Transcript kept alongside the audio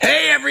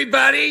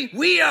everybody.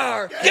 We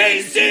are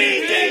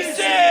KCDC,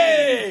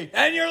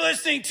 and you're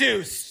listening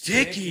to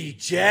Sticky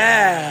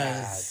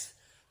Jazz.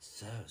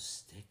 So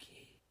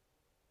sticky.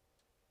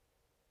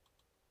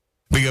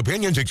 The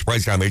opinions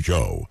expressed on this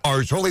show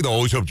are solely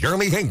those of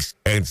Jeremy Hinks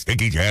and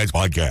Sticky Jazz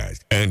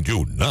Podcast and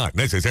do not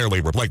necessarily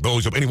reflect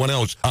those of anyone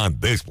else on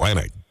this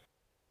planet.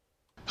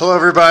 Hello,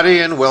 everybody,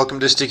 and welcome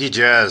to Sticky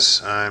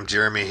Jazz. I'm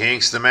Jeremy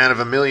Hinks, the man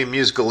of a million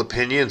musical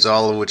opinions,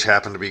 all of which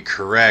happen to be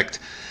correct.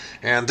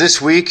 And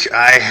this week,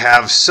 I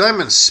have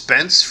Simon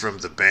Spence from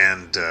the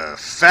band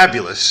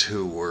Fabulous,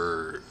 who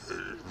were,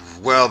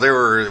 they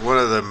were one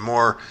of the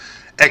more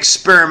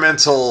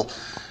experimental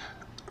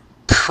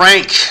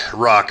prank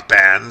rock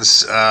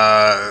bands.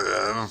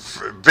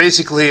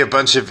 Basically, a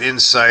bunch of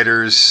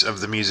insiders of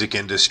the music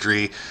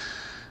industry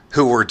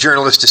who were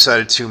journalists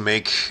decided to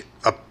make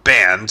a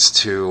band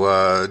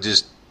to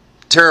just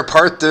tear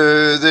apart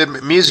the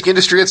music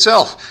industry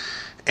itself.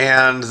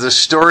 And the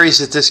stories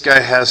that this guy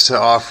has to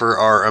offer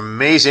are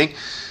amazing.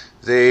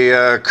 They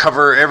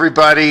cover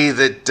everybody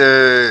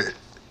that,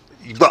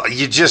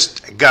 you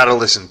just got to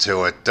listen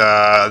to it.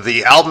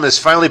 The album is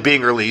finally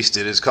being released.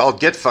 It is called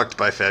Get Fucked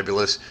by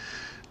Fabulous.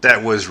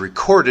 That was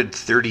recorded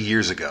 30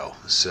 years ago.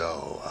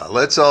 So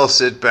let's all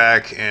sit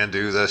back and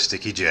do the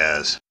Sticky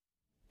Jazz.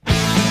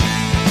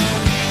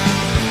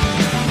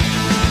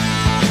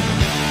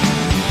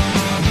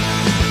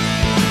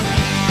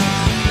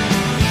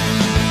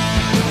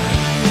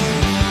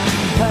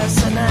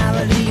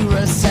 Personality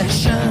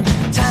recession,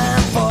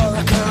 time for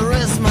a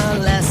charisma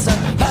lesson.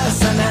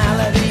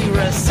 Personality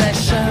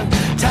recession,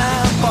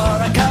 time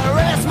for a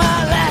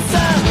charisma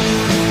lesson.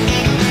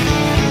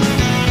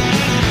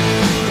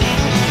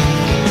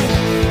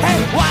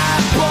 Hey,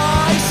 white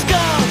boy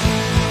scum,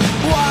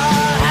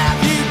 what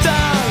have you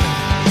done?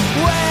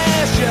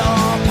 Where's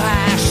your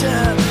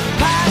passion?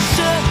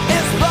 Passion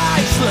is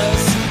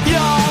priceless,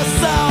 you're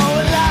so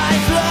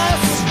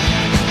lifeless.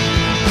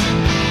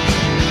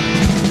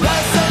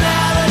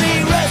 Personality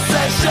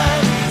recession,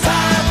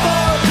 time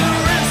for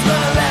charisma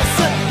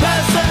lesson.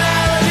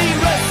 Personality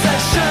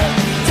recession,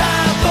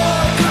 time for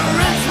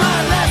charisma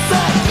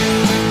lesson.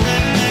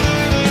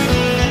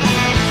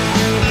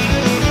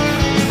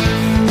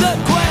 The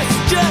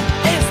question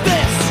is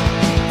this: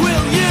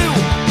 will you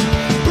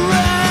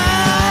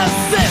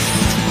resist?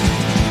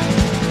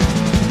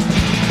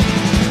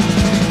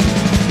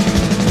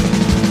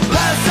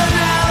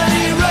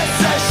 Personality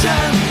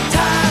recession,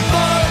 time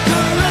for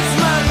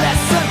charisma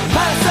lesson.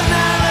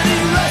 Personality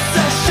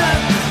recession,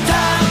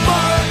 time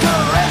for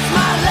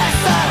charisma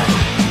lesson.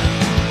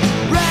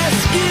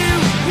 Rescue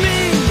me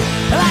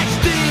like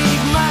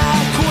Steve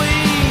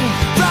McQueen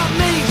from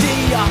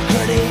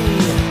mediocrity,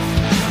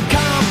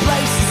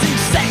 complacency,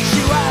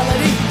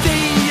 sexuality,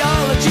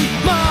 theology,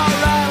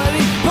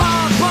 morality,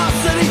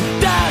 pomposity,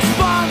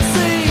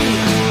 despondency.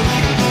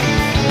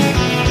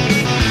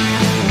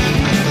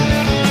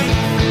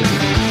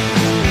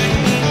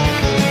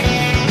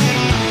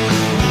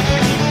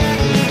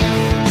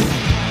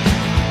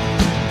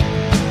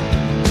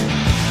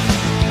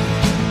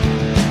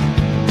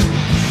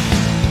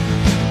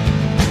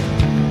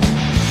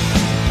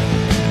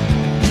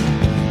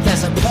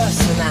 There's a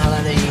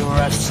personality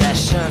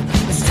recession.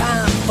 It's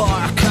time for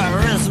a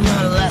charisma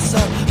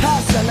lesson.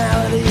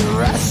 Personality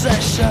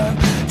recession.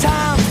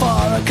 Time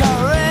for a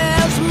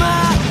charisma.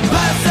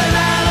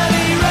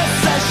 Personality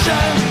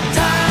recession.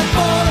 Time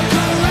for a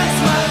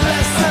charisma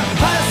lesson.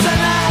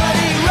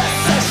 Personality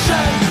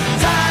recession.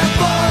 Time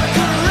for a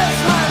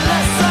charisma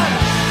lesson.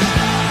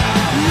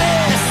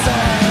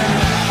 Listen.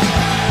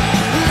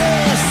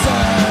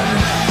 Listen.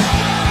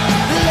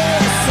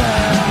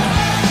 Listen.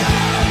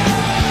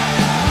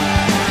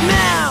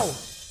 Now!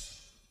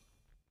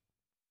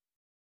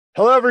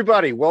 Hello,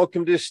 everybody.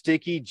 Welcome to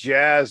Sticky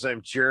Jazz.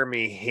 I'm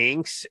Jeremy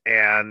Hinks,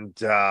 and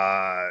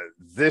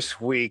this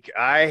week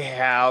I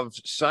have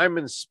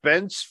Simon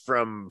Spence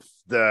from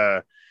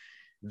the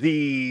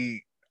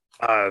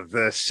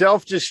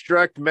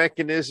self-destruct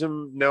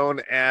mechanism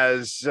known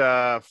as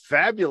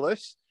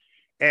Fabulous,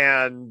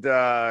 and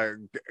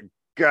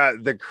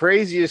got the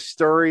craziest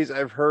stories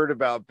I've heard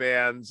about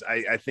bands.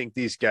 I think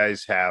these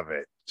guys have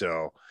it.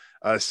 So,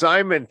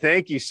 Simon,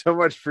 thank you so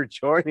much for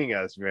joining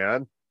us,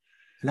 man.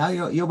 No,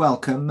 you're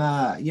welcome.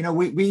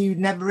 We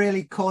never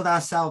really called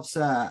ourselves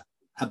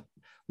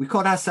we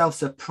called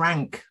ourselves a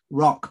prank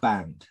rock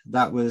band.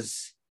 That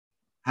was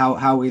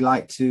how we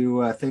like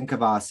to think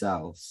of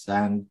ourselves.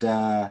 And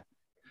as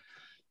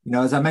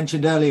I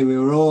mentioned earlier, we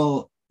were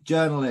all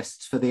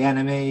journalists for the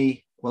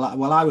NME.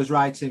 Well, I was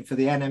writing for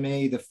the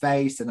NME, The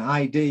Face, and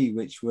ID,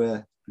 which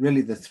were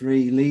really the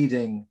three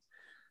leading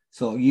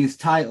sort of youth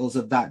titles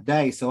of that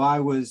day. So I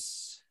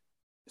was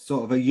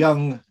sort of a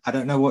young, I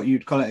don't know what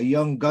you'd call it, a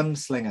young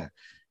gunslinger.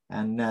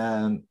 And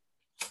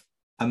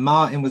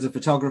Martin was a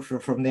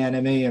photographer from the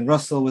NME, and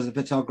Russell was a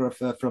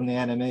photographer from the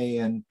NME,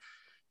 and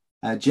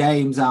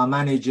James, our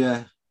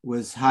manager,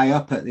 was high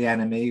up at the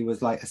NME,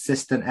 was like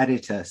assistant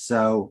editor.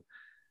 So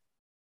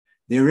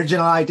the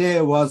original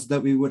idea was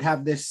that we would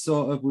have this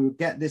we would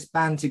get this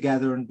band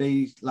together and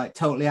be like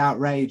totally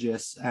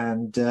outrageous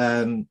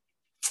and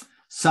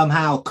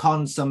somehow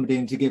con somebody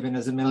into giving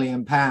us £1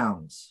 million. I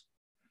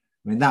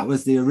mean, that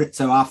was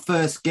so our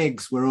first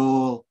gigs we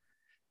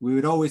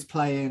would always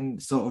play in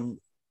sort of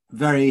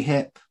very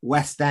hip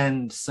West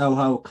End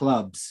Soho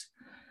clubs,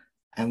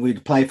 and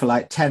we'd play for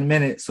like 10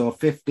 minutes or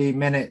 15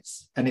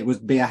 minutes, and it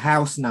would be a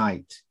house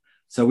night.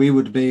 So we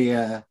would be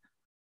a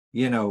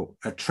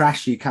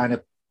trashy kind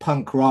of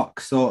punk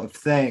rock sort of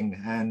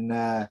thing,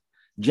 and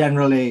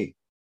generally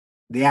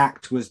the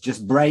act was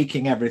just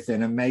breaking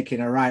everything and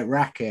making a right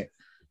racket,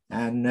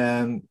 and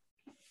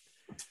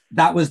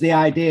that was the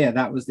idea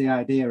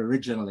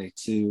originally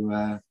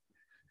to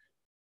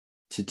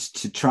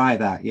try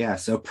that. Yeah,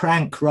 so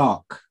prank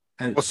rock.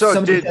 Well,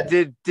 so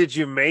did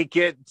you make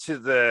it to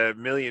the £1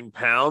 million?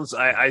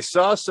 I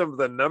saw some of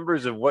the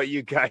numbers of what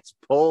you guys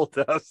pulled.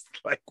 I was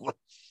like, well,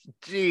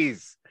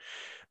 geez,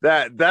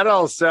 that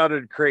all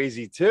sounded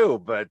crazy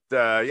too. But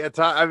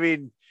I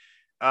mean,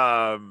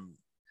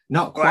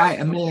 not quite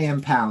 £1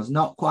 million,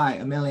 not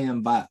quite £1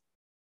 million, but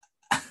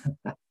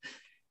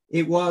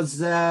it was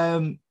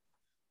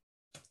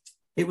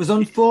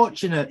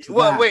unfortunate.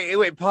 Well,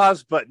 wait,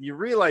 pause button. You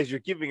realize you're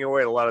giving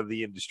away a lot of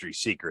the industry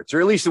secrets,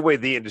 or at least the way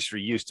the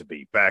industry used to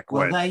be back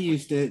when. Well,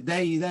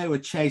 they were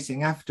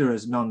chasing after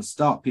us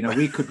nonstop. You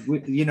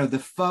know, the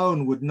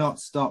phone would not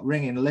stop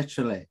ringing,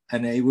 literally,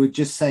 and it would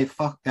just say,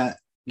 "Fuck that,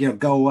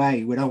 go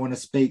away. We don't want to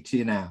speak to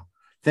you now."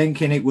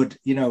 Thinking it would,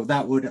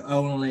 that would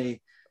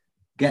only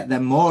get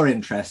them more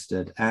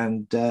interested.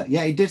 And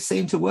it did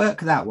seem to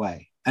work that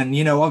way. And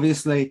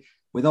obviously,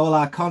 with all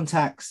our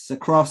contacts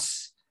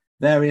across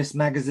various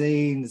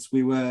magazines,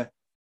 we were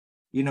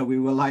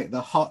like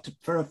the hot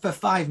for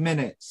 5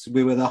 minutes.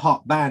 We were the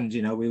hot band.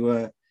 We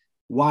were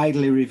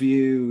widely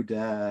reviewed.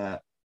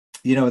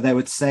 They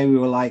would say we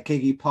were like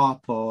Iggy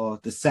Pop or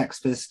the Sex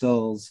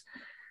Pistols,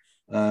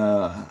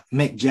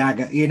 Mick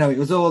Jagger. It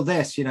was all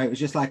this. It was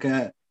just like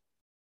a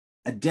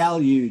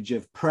deluge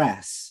of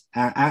press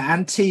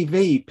and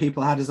TV.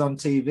 People had us on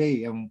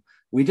TV, and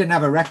we didn't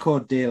have a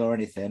record deal or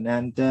anything.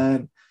 And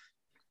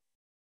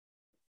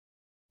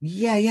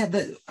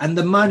and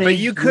the money. But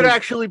you could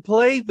actually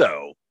play,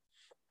 though.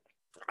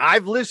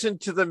 I've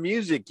listened to the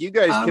music. You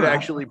guys could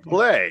actually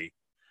play.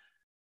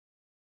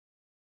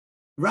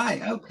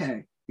 Right.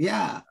 Okay.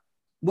 Yeah.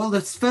 Well,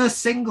 the first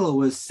single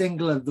was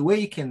Single of the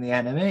Week in the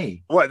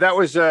NME. What? That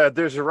was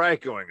There's a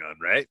Riot Going On,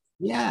 right?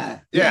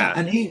 Yeah.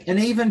 And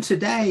even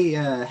today,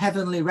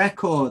 Heavenly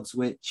Records,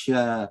 which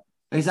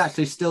is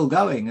actually still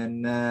going,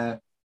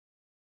 and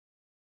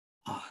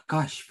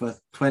for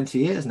 20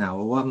 years now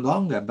or one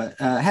longer, but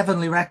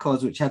Heavenly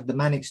Records, which had the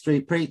Manic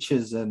Street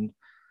Preachers and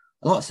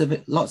lots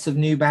of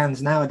new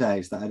bands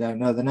nowadays that I don't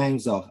know the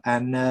names of,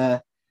 and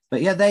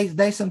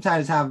they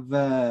sometimes have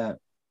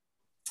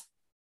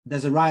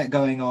There's a Riot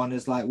Going On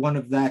as like one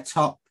of their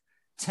top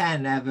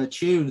 10 ever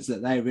tunes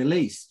that they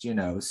released,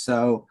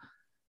 so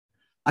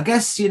I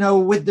guess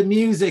with the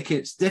music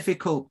it's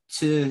difficult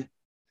to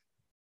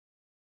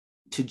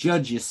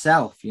judge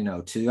yourself,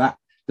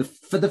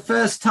 for the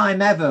first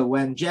time ever,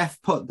 when Jeff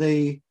put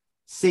the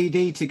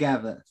CD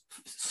together,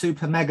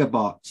 Super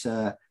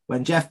Megabot,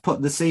 when Jeff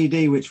put the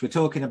CD, which we're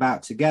talking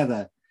about,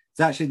 together, it's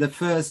actually the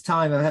first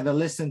time I've ever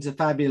listened to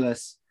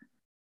Fabulous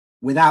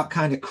without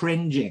kind of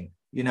cringing,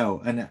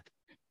 and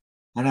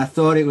I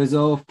thought it was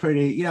all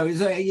pretty, it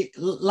was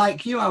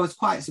like you, I was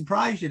quite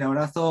surprised, and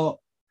I thought.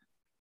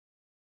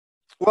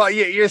 Well,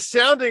 yeah, you're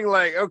sounding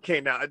like,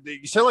 okay, now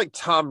you sound like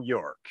Tom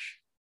York.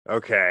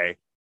 Okay.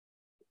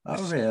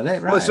 Oh, really?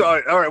 Right. Well, so,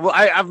 all right. Well,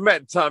 I've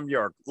met Tom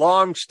York.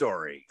 Long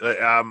story.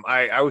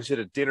 I was at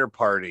a dinner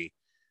party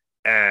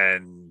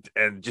and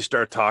just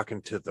started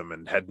talking to them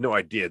and had no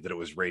idea that it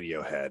was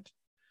Radiohead.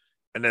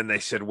 And then they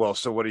said, well,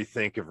 so what do you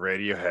think of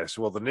Radiohead?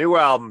 So, well, the new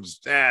album's,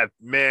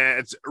 man,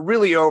 it's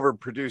really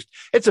overproduced.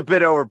 It's a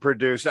bit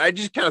overproduced. I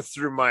just kind of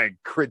threw my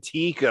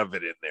critique of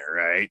it in there,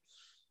 right?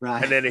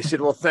 Right. And then they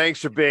said, well, thanks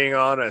for being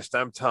honest.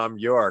 I'm Tom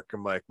York.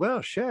 I'm like,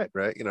 well, shit,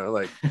 right?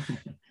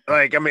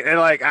 Like, I mean, and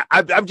like,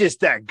 I'm just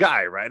that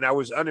guy, right? And I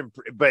was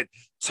unimpressed. But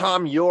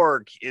Tom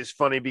York is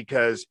funny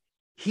because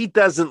he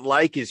doesn't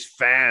like his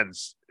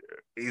fans.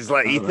 He's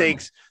like, he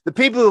thinks the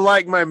people who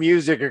like my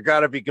music are got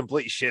to be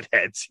complete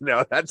shitheads.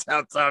 That's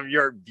how Tom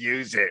York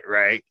views it,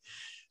 right?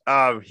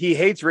 He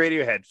hates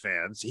Radiohead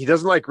fans. He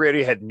doesn't like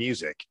Radiohead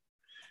music.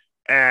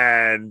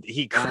 And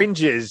he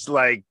cringes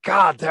like,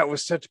 God, that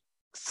was such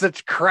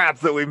crap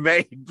that we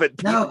made.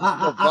 But no,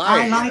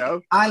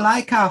 I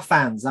like our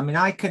fans. I mean,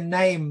 I can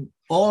name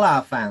all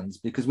our fans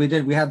because we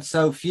had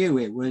so few.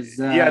 It was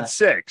you had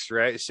 6,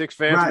 right? 6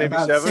 fans, right, maybe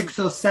about 7, 6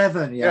 or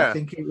 7. Yeah, I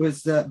think it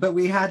was. But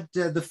we had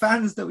the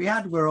fans that we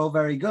had were all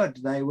very good.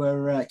 They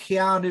were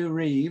Keanu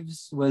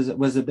Reeves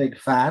was a big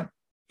fan.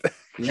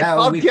 Yeah,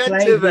 I'll get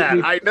to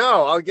that. I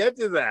know. I'll get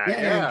to that.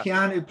 Yeah.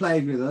 Keanu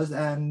played with us,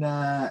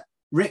 and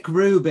Rick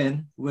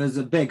Rubin was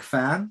a big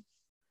fan.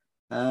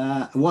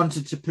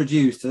 Wanted to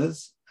produce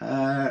us.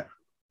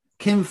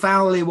 Kim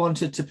Fowley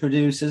wanted to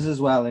produce us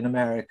as well in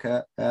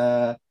America.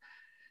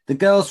 the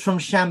girls from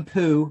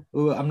Shampoo,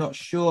 who I'm not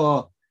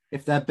sure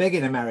if they're big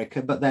in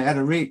America, but they had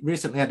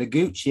recently had a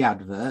Gucci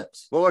advert.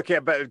 Well, okay,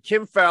 but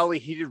Kim Fowley,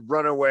 he did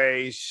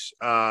Runaways.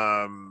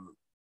 I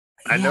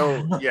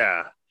know,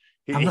 yeah.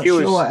 I'm not He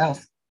sure was, what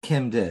else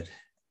Kim did.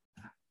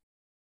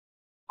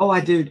 Oh,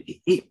 I do.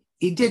 He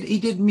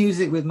did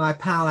music with my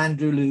pal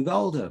Andrew Loog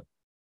Oldham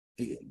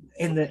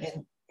in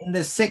the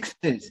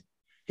 60s.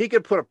 he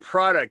could put a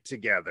product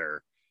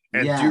together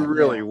and do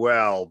really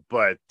well.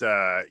 But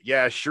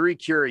Cherie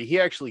Currie, he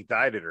actually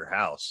died at her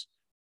house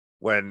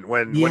when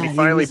he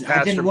finally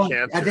passed from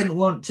cancer. I didn't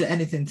want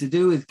anything to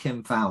do with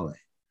Kim Fowley.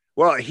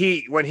 Well,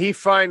 when he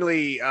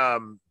finally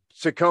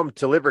succumbed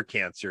to liver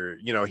cancer,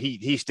 you know,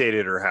 he stayed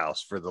at her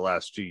house for the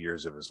last 2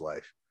 years of his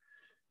life.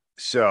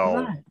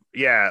 So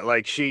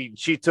like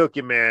she took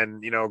him in,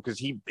 you know, because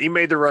he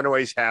made the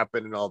Runaways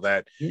happen and all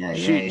that.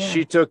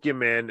 She took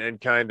him in and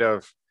kind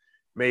of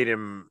made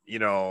him, you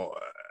know,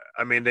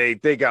 I mean,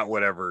 they got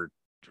whatever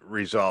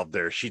resolved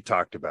there. She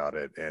talked about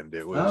it, and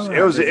it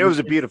was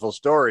a beautiful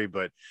story.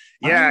 But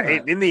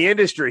in the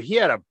industry, he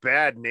had a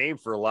bad name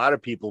for a lot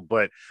of people.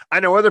 But I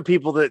know other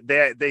people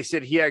that they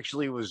said he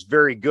actually was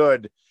very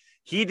good.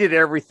 He did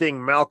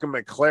everything Malcolm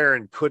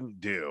McLaren couldn't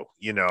do,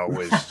 you know,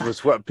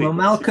 was what people.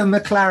 Well, Malcolm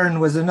McLaren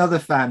was another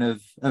fan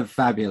of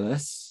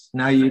Fabulous.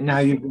 Now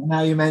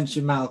you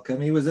mention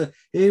Malcolm. He was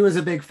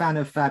a big fan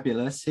of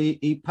Fabulous.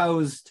 He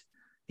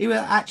was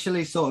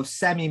actually sort of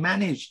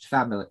semi-managed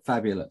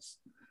Fabulous.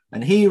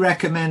 And he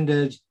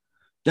recommended,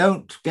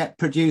 don't get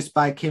produced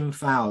by Kim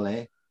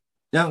Fowley,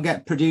 don't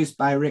get produced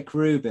by Rick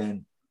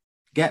Rubin,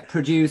 get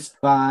produced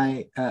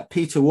by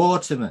Peter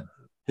Waterman,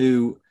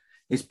 who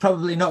is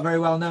probably not very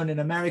well known in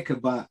America,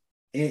 but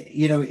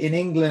you know, in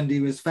England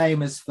he was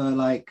famous for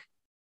like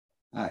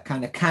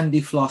kind of candy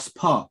floss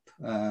pop.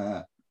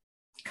 Kylie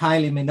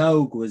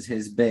Minogue was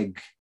his big.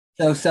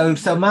 So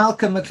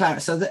Malcolm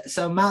McLaren.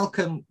 So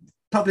Malcolm,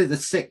 probably the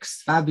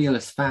sixth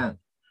Fabulous fan.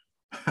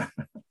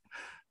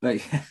 But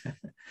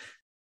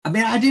I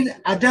mean,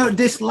 I don't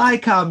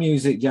dislike our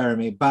music,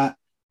 Jeremy, but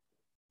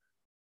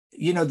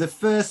you know, the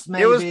first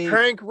maybe it was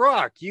prank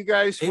rock. You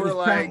guys were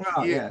like,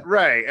 rock,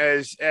 right?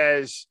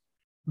 As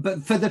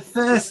but for the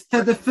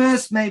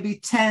first maybe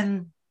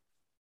 10,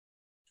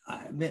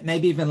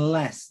 maybe even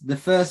less, the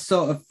first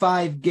sort of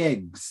 5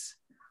 gigs,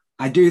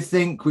 I do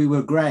think we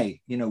were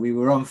great. You know, we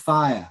were on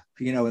fire.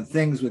 You know, and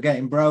things were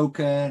getting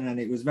broken, and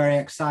it was very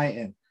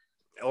exciting.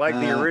 Like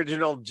the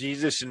original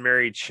Jesus and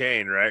Mary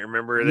Chain, right?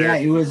 Remember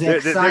it was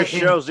exciting.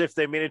 Their shows, if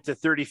they made it to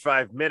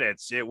 35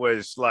 minutes, it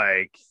was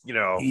like, you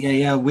know.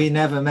 Yeah, we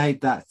never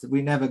made that.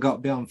 We never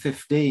got beyond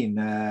 15.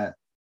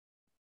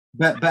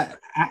 But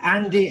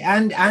Andy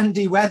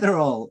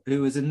Weatherall,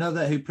 who was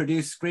another who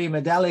produced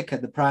Screamadelica,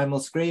 the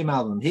Primal Scream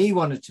album, he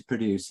wanted to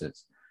produce it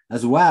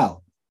as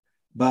well.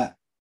 But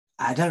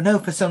I don't know,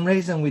 for some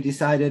reason we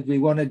decided we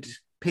wanted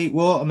Pete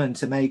Waterman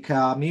to make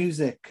our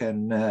music,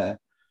 and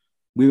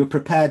we were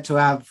prepared to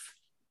have,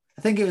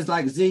 I think it was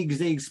like Zieg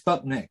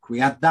Sputnik. We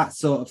had that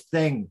sort of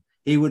thing.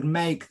 He would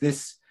make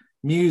this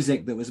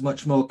music that was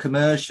much more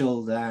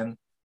commercial than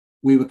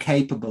we were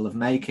capable of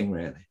making,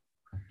 really.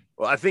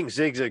 Well, I think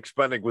Zieg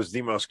Sputnik was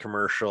the most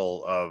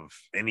commercial of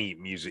any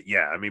music.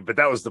 Yeah, I mean, but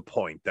that was the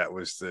point. That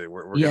was the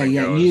we're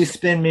You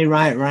spin me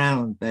right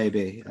round,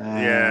 baby.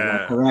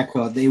 Like a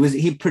record.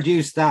 He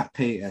produced that,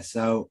 Peter.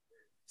 So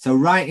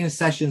writing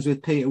sessions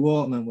with Peter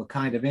Waterman were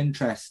kind of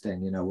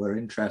interesting. You know, were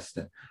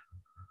interesting.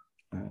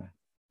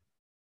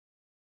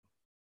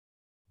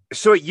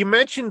 So you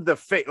mentioned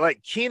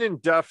like Keenan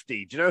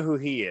Duffy. Do you know who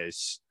he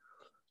is?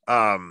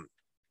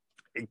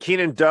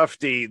 Keenan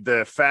Duffy,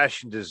 the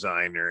fashion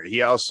designer.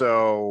 He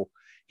also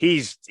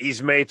he's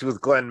mates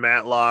with Glenn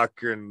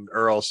Matlock and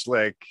Earl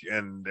Slick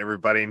and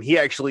everybody. And he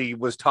actually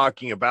was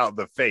talking about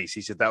The Face.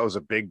 He said that was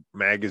a big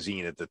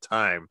magazine at the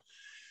time.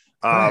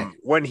 Right.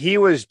 When he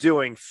was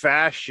doing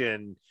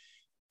fashion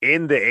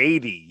in the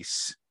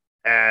 80s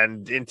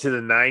and into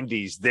the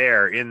 90s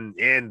there in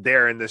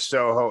the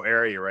Soho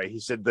area, right? He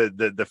said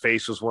the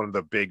Face was one of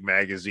the big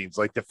magazines.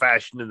 Like the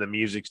fashion and the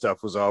music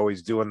stuff was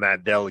always doing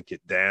that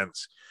delicate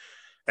dance.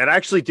 And I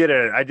actually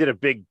I did a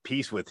big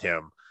piece with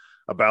him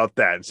about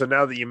that. And so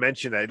now that you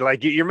mention that,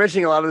 like you're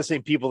mentioning a lot of the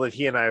same people that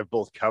he and I have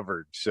both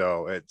covered.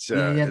 So it's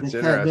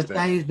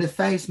interesting. The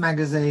Face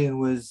magazine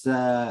was,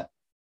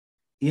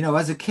 you know,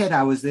 as a kid,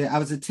 I was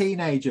a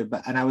teenager,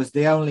 and I was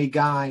the only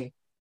guy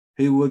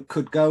who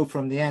could go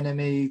from the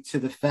Enemy to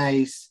the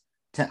Face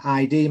to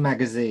ID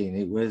magazine.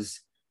 It was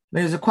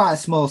quite a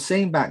small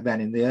scene back then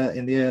in the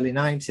early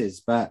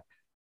 90s, but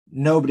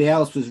nobody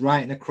else was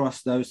writing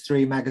across those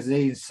 3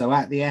 magazines. So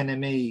at the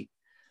Enemy,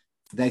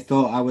 they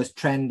thought I was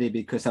trendy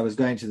because I was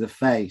going to the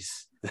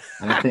Face.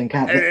 And I think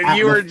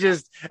you were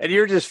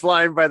just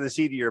flying by the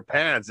seat of your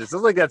pants. It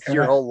sounds like that's correct.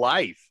 Your whole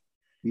life.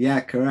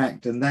 Yeah,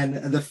 correct. And then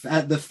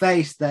at the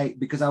Face,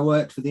 because I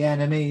worked for the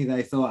Enemy,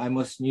 they thought I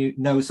must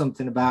know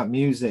something about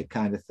music,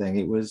 kind of thing.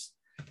 It was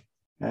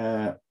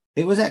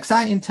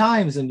exciting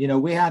times, and you know,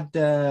 we had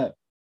a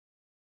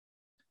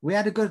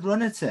good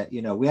run at it.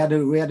 You know, we had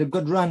a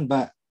good run,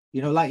 but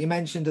you know, like you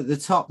mentioned at the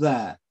top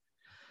there,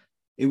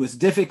 it was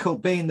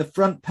difficult being the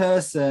front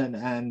person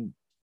and,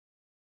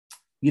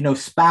 you know,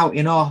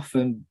 spouting off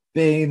and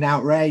being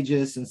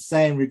outrageous and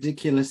saying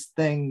ridiculous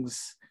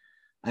things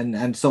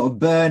and sort of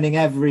burning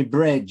every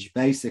bridge,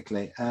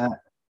 basically.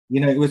 You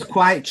know, it was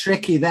quite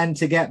tricky then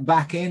to get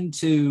back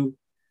into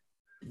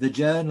the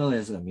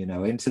journalism, you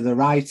know, into the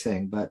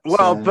writing. But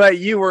but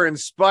you were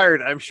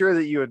inspired. I'm sure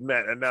that you had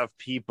met enough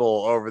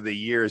people over the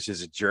years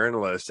as a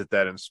journalist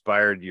that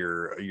inspired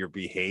your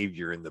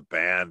behavior in the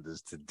band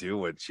as to do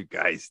what you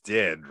guys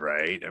did,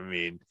 right? I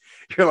mean,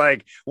 you're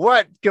like,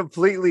 what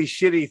completely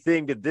shitty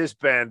thing did this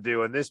band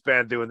do and this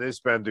band do and this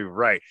band do?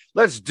 Right.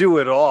 Let's do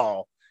it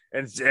all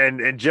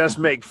and just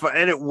make fun.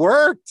 And it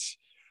worked.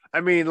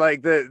 I mean,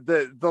 like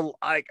the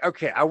like,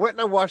 okay, I went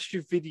and I watched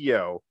your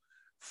video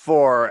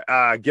for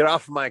Get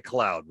Off My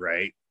Cloud,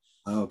 right?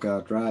 Oh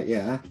God, right,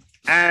 yeah.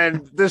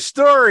 And the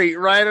story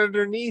right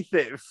underneath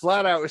it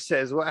flat out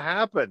says what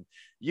happened.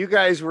 You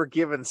guys were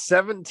given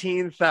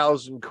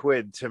 17,000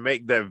 quid to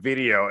make that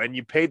video, and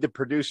you paid the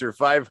producer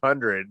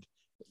 500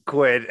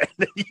 quid, and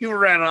then you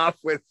ran off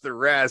with the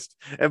rest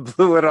and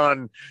blew it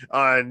on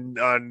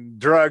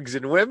drugs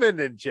and women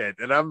and shit.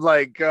 And I'm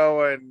like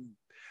going,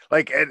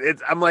 like,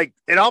 I'm like,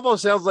 it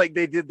almost sounds like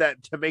they did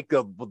that to make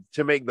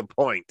the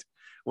point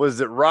was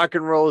that rock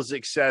and roll is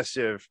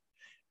excessive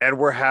and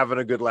we're having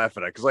a good laugh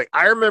at it. Because, like,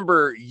 I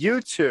remember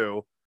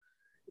U2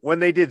 when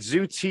they did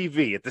Zoo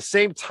TV at the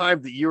same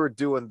time that you were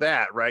doing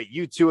that, right?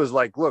 U2 was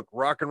like, look,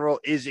 rock and roll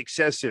is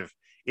excessive.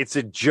 It's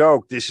a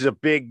joke. This is a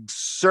big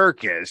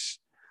circus.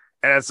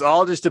 And it's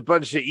all just a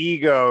bunch of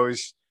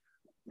egos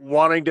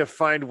wanting to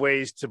find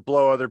ways to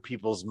blow other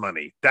people's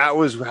money. That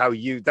was what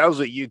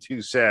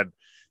U2 said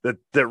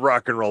that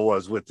rock and roll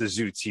was with the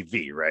Zoo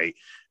TV, right?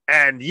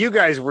 And you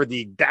guys were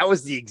that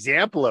was the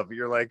example of it.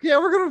 You're like, yeah,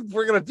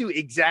 we're gonna do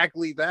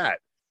exactly that.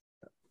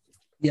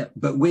 Yeah,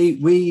 but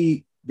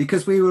we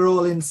because we were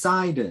all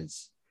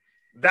insiders.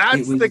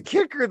 That's the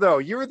kicker, though.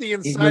 You were the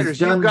insiders.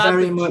 You got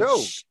the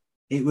joke.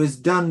 It was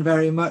done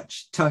very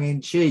much tongue in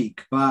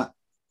cheek, but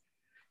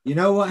you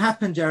know what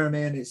happened,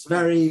 Jeremy, and it's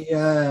very,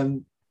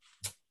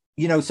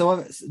 you know,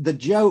 so the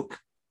joke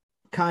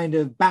kind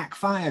of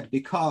backfired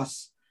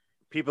because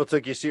people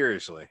took you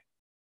seriously.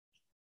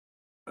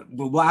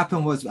 Well, what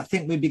happened was, I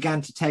think we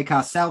began to take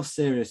ourselves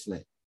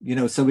seriously, you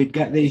know, so we'd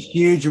get these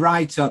huge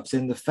write-ups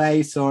in The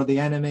Face or The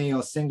Enemy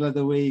or Single of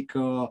the Week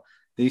or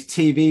these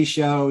TV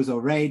shows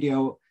or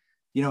radio,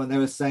 you know, and they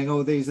were saying,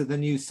 oh, these are the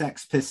new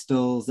Sex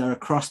Pistols. They're a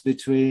cross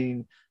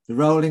between the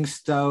Rolling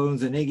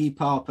Stones and Iggy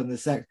Pop and the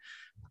Sex.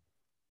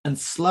 And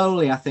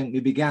slowly, I think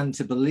we began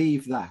to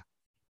believe that.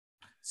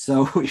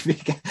 So we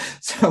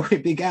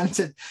began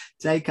to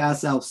take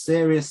ourselves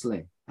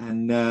seriously.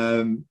 And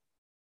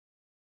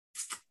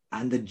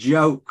the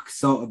joke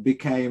sort of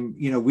became,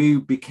 you know, we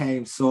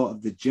became sort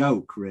of the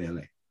joke,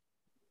 really,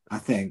 I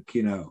think,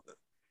 you know,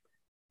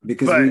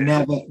 because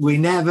we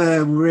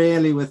never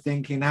really were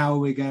thinking how are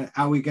we going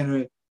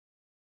to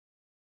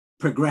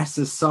progress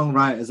as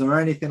songwriters or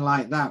anything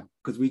like that,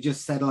 because we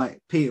just said,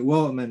 like, Peter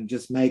Waterman,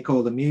 just make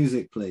all the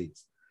music,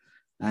 please.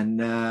 And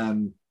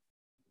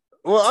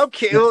well,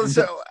 okay, well,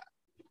 so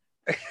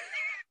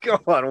go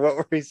on, what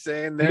were we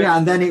saying there? Yeah,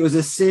 and then it was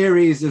a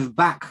series of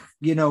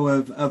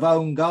of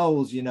own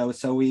goals, you know.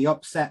 So we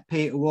upset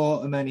Peter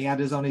Waterman. He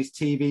had us on his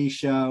TV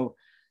show,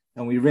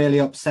 and we really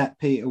upset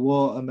Peter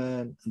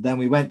Waterman. And then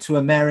we went to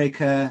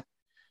America,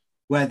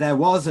 where there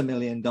was $1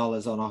 million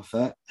on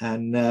offer,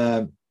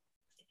 and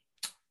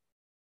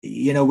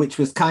you know, which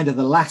was kind of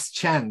the last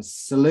chance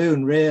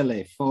saloon,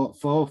 really, for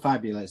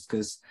Fabulous,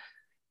 because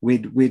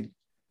we'd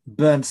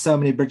burned so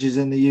many bridges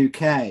in the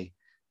UK.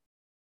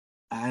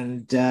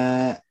 And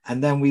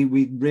then we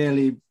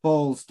really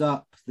ballsed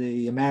up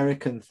the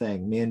American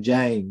thing, me and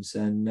James,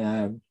 and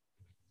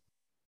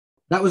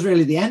that was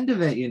really the end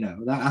of it, you know.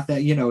 That I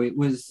thought, you know, it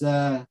was.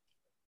 But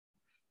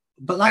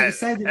like I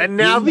said, and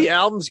now the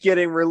album's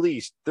getting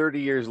released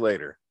 30 years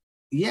later.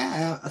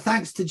 Yeah,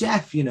 thanks to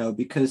Jeff, you know,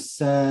 because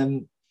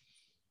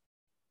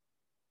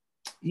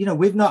you know,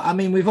 we've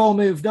all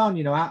moved on,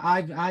 you know.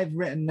 I've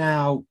written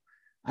now,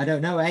 I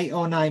don't know, 8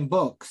 or 9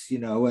 books, you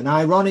know, and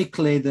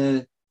ironically,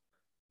 the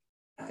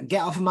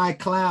Get Off of My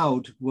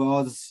Cloud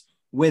was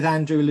with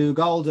Andrew Loog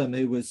Oldham,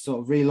 who was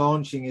sort of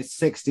relaunching his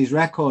 60s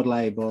record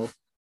label.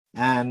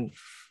 And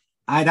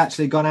I'd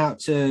actually gone out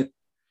to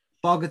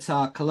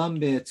Bogota,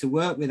 Colombia to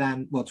work with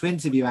to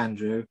interview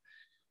Andrew.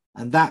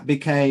 And that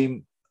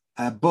became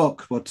a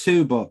book, well,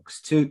 2 books,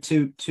 two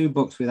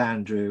books with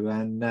Andrew.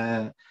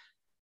 And,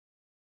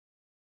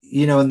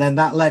 you know, and then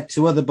that led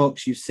to other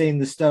books. You've seen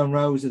the Stone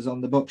Roses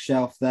on the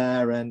bookshelf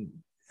there. And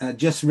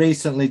just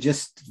recently,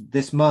 just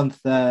this month,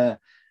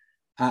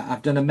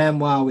 I've done a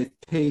memoir with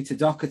Peter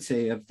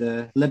Doherty of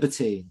the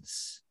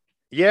Libertines.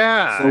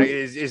 Yeah, so,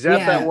 is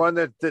that one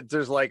that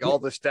there's like all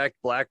the stacked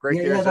black right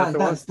there?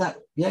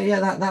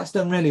 Yeah, that's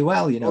done really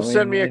well. You know, well,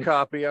 send me a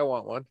copy. I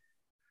want one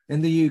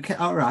in the UK.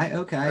 All right,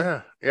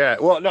 okay. Yeah.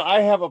 Well, no,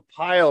 I have a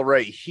pile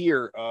right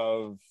here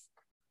of.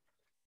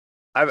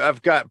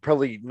 I've got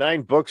probably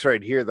 9 books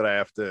right here that I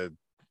have to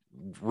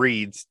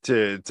reads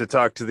to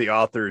talk to the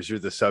authors or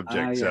the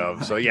subjects yeah.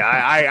 of. So yeah,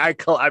 I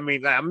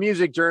mean, I'm a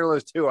music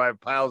journalist too. I have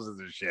piles of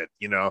this shit,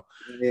 you know.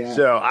 Yeah.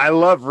 So I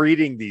love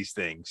reading these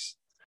things.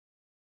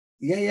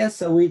 Yeah.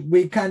 So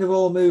we kind of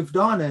all moved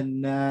on,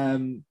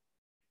 and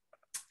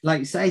like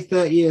you say,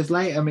 30 years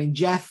later, I mean,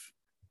 Jeff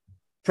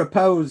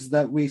proposed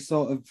that we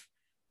sort of,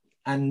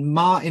 and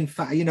Martin,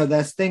 you know,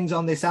 there's things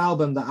on this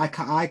album that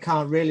I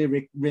can't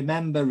really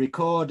remember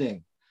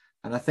recording,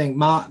 and I think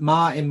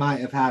Martin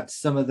might have had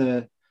some of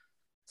the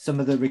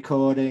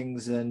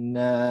recordings, and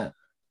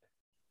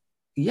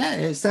yeah,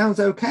 it sounds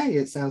okay.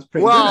 It sounds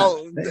pretty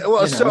well. good.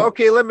 Well, so know.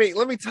 Okay, let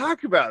me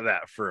talk about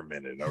that for a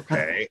minute.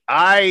 Okay,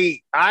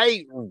 I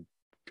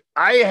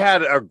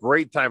had a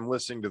great time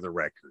listening to the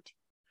record.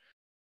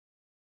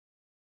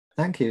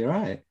 Thank you.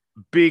 Right,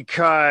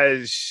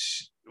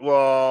 because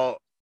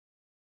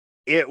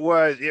it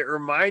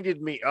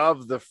reminded me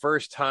of the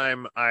first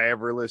time I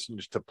ever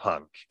listened to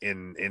punk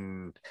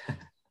in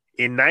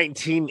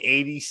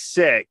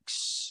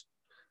 1986,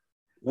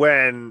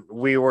 when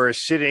we were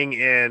sitting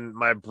in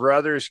my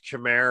brother's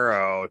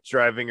Camaro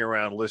driving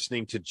around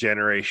listening to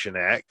Generation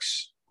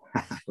X.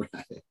 right.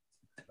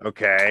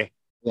 Okay.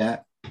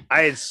 Yeah.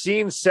 I had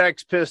seen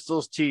Sex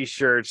Pistols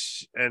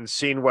t-shirts and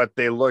seen what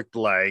they looked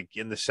like,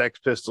 and the Sex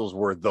Pistols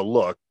were the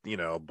look, you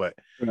know, but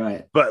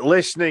right. But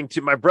listening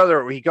to my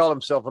brother, he called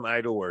himself an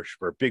Idol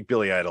worshiper, big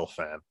Billy Idol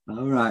fan.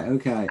 All right.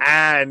 Okay.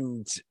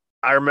 And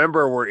I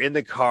remember we're in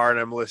the car and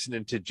I'm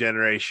listening to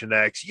Generation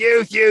X,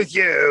 youth,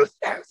 you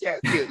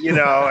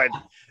know,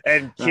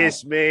 and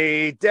Kiss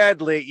Me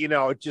Deadly, you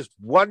know, just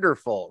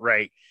wonderful,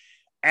 right?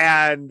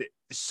 And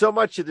so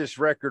much of this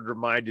record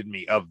reminded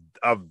me of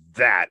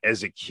that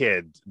as a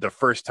kid, the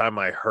first time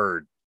I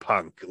heard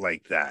punk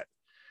like that,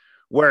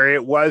 where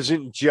it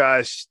wasn't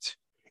just,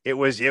 it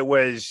was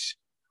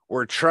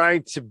we're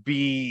trying to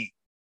be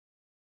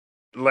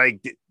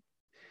like,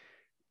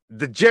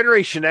 the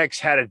Generation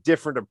X had a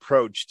different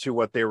approach to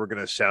what they were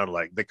going to sound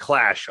like. The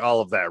Clash, all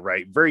of that,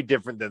 right? Very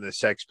different than the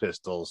Sex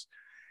Pistols,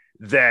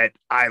 that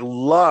I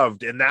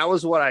loved. And that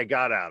was what I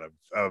got out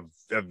of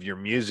your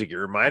music. It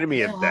reminded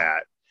me of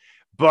that.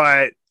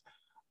 But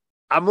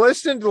I'm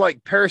listening to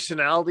like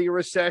Personality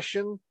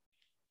Recession,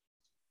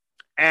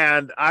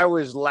 and I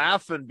was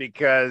laughing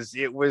because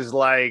it was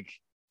like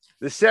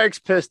the Sex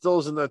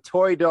Pistols and the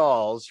Toy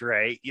Dolls,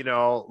 right? You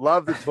know,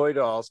 love the Toy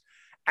Dolls.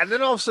 And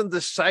then all of a sudden the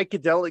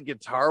psychedelic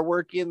guitar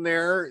work in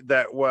there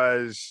that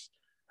was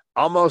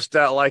almost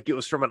like it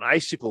was from an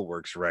Icicle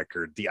Works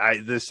record. The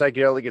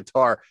psychedelic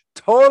guitar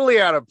totally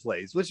out of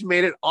place, which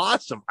made it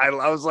awesome. I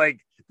was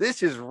like,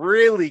 this is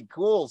really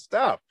cool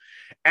stuff.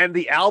 And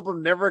the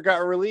album never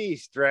got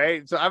released,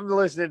 right? So I'm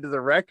listening to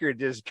the record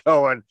just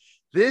going,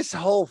 this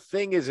whole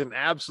thing is an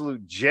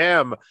absolute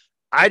gem.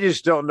 I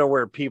just don't know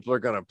where people are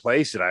going to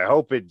place it. I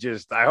hope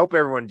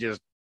everyone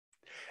just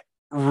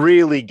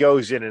really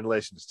goes in and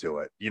listens to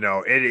it. You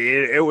know,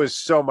 it was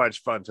so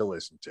much fun to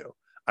listen to.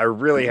 I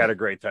really had a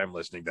great time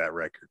listening to that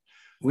record.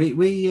 We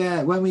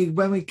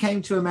when we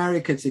came to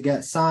America to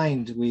get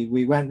signed,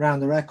 we went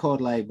around the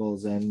record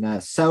labels, and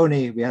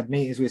Sony. We had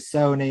meetings with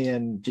Sony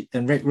and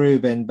Rick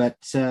Rubin, but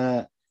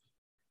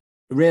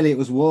really it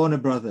was Warner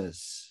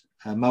Brothers,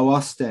 Mo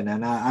Austin,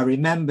 and I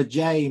remember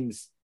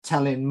James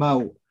telling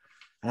Mo,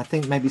 and I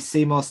think maybe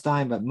Seymour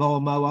Stein, but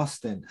Mo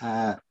Austin,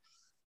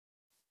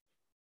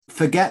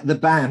 forget the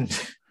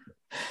band.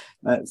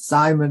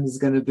 Simon's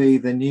going to be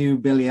the new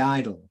Billy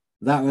Idol.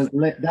 That was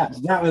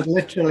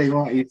literally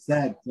what he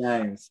said,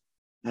 James.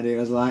 And he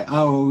was like,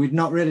 oh, well, we'd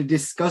not really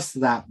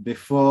discussed that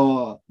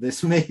before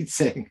this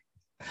meeting.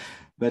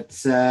 But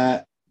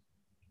I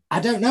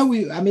don't know.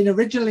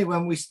 Originally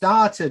when we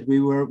started,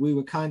 we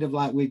were kind of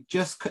like, we'd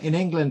just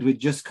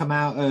come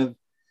out of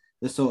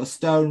the sort of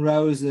Stone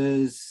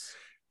Roses.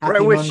 Happy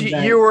right, which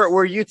Monday.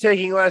 were you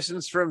taking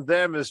lessons from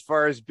them as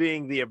far as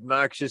being the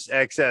obnoxious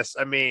excess?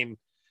 I mean,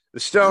 the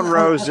Stone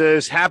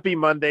Roses, Happy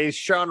Mondays,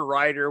 Shawn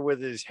Ryder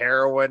with his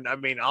heroin. I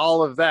mean,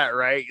 all of that,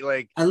 right?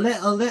 Like a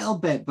little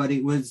bit, but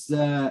it was.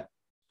 But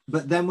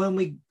then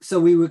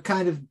we were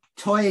kind of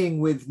toying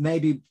with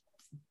maybe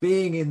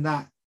being in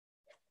that,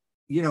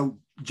 you know,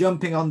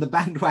 jumping on the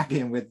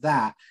bandwagon with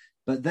that.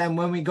 But then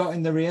when we got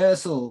in the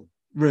rehearsal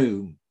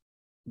room,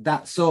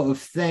 that sort of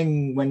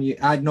thing,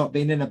 I'd not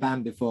been in a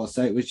band before,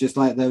 so it was just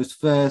like those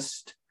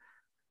first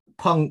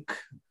punk,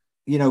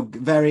 you know,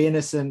 very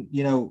innocent,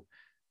 you know,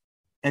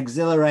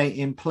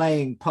 exhilarating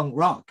playing punk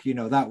rock, you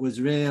know, that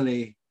was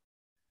really,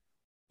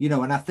 you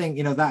know, and I think,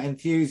 you know, that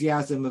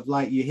enthusiasm of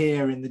like you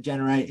hear in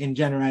in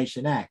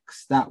Generation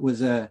X, that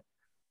was a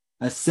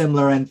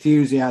similar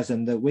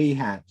enthusiasm that we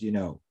had, you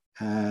know,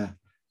 a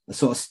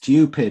sort of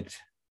stupid,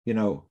 you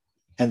know,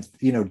 and,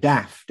 you know,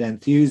 daft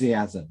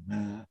enthusiasm,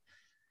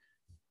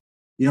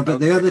 you know, but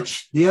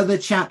the other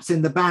chaps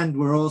in the band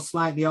were all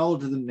slightly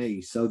older than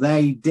me, so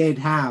they did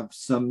have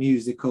some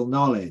musical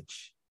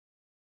knowledge.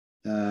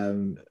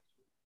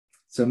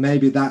 So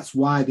maybe that's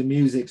why the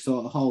music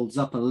sort of holds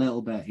up a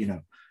little bit, you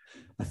know,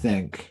 I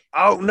think.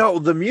 Oh, no,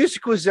 the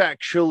music was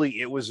actually,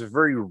 it was a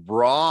very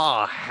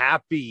raw,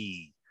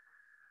 happy,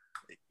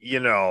 you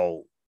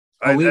know,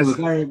 Oh,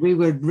 we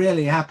were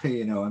really happy,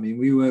 you know. I mean,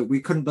 we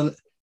couldn't believe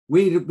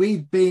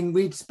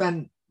we'd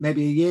spent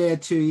maybe a year,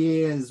 2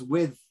 years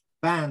with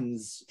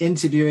bands,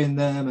 interviewing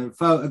them and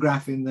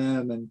photographing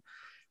them and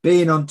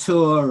being on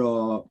tour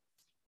or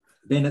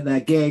being at their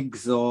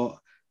gigs,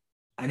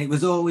 and it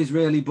was always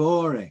really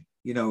boring.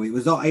 You know, it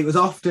was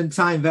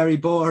oftentimes very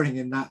boring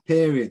in that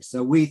period.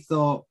 So we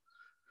thought,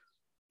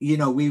 you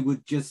know, we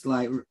would just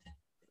like.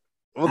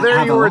 Well,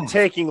 there you were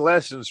taking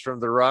lessons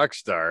from the rock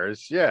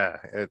stars. Yeah.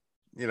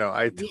 You know,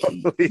 I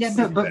totally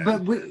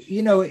but we,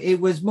 you know, it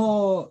was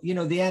more, you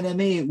know, the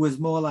NME, it was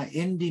more like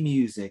indie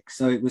music.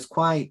 So it was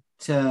quite.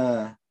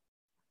 Kylie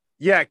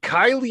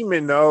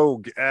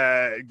Minogue,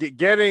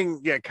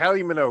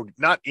 Kylie Minogue,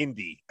 not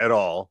indie at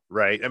all,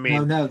 right? I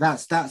mean, no,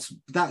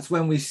 that's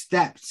when we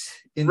stepped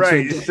into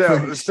right.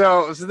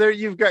 So there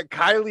you've got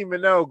Kylie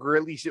Minogue, or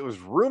at least it was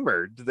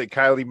rumored that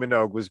Kylie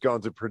Minogue was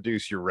going to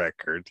produce your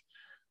record,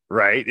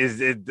 right?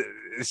 Is it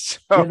so?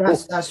 Yeah,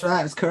 that's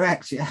right. That's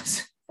correct.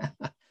 Yes.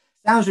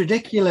 Sounds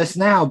ridiculous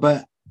now,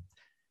 but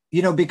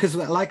you know, because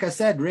like I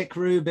said, Rick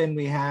Rubin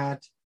we had,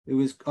 who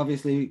was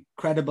obviously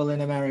credible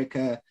in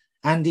America.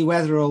 Andy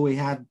Weatherall we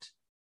had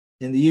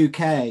in the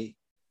UK,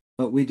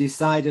 but we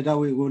decided, it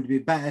would be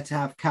better to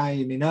have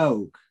Kylie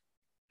Minogue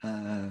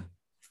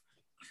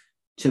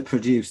to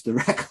produce the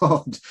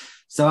record.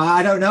 So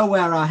I don't know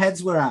where our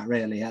heads were at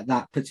really at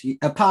that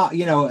particular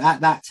you know,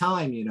 at that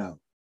time, you know.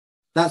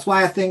 That's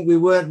why I think we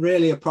weren't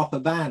really a proper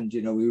band,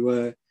 you know. We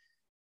were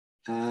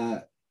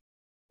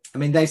I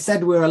mean, they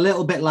said we're a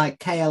little bit like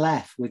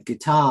KLF with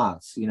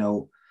guitars, you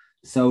know,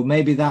 so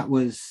maybe that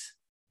was.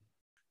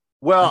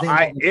 Well,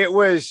 it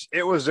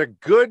was a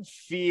good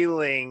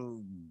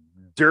feeling,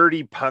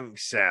 dirty punk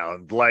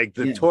sound, like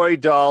the Toy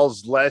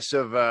Dolls, less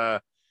of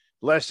the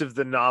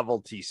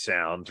novelty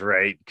sound,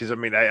 right? Because I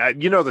mean, I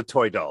you know the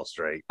Toy Dolls,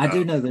 right? I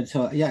do know the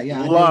Toy,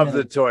 yeah. Love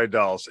the Toy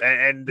Dolls,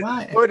 and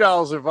right. The Toy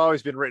Dolls have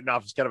always been written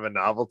off as kind of a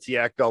novelty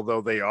act,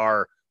 although they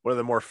are one of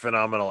the more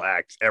phenomenal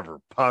acts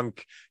ever.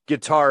 Punk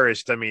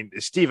guitarist. I mean,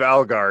 Steve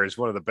Algar is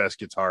one of the best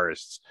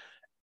guitarists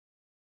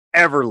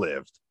ever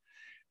lived.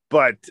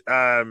 But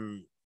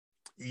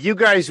you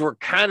guys were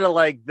kind of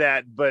like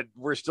that, but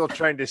we're still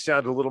trying to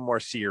sound a little more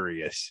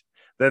serious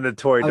than the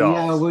Toy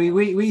Dolls. Yeah,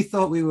 we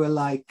thought we were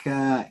like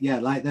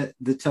like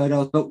the Toy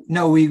Dolls, but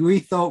no, we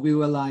thought we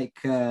were like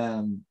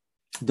the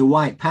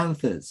White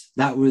Panthers.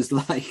 That was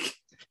like,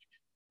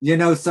 you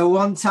know. So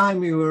one time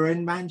we were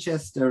in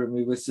Manchester and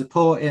we were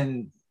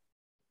supporting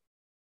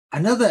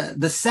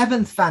the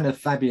seventh fan of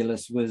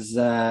Fabulous was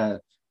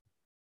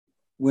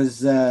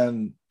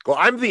well,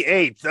 I'm the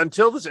eighth.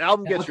 Until this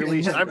album gets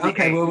released, I'm the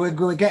eighth. Well,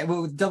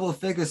 we'll double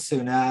figures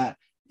soon.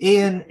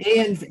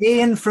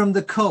 Ian from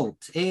the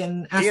Cult,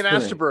 Ian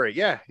Astbury.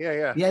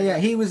 Yeah.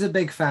 He was a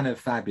big fan of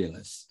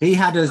Fabulous. He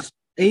had us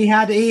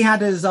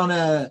on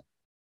a.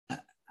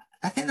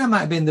 I think that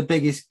might have been the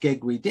biggest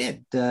gig we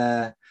did.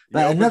 But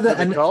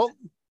Cult?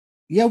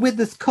 Yeah, with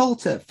this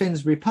Cult at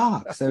Finsbury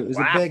Park. So it was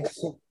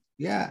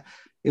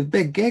it was a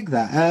big gig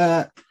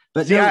that.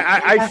 But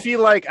I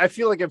feel like I'm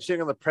sitting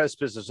on the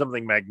precipice of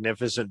something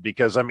magnificent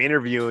because I'm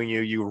interviewing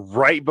you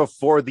right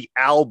before the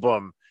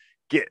album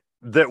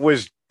that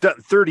was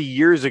done 30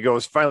 years ago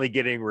is finally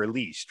getting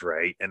released,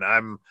 right? And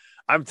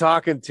I'm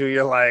talking to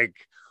you like,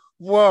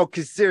 whoa,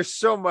 because there's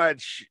so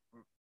much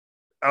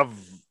of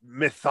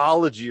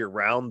mythology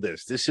around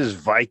this. This is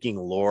Viking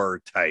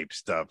lore type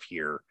stuff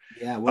here.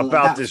 Yeah, well,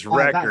 about this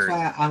record.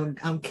 That's why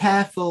I'm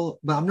careful,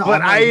 but I'm not.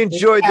 But I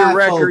enjoyed the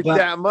record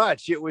that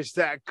much. It was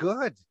that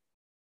good.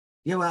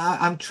 Yeah, well,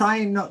 I'm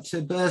trying not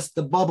to burst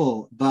the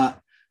bubble, but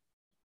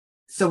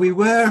so we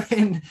were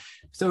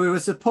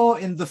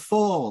supporting The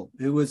Fall,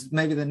 who was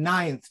maybe the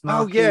ninth.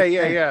 Oh,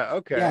 yeah.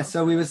 Okay. Yeah,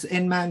 so we was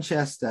in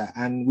Manchester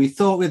and we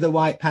thought we were the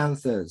White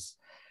Panthers.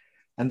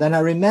 And then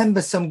I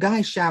remember some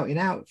guy shouting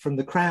out from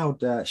the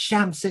crowd,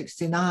 Sham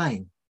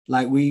 69.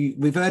 Like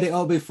we've heard it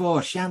all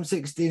before. Sham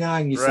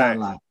 69, you sound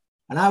like.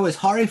 And I was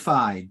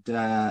horrified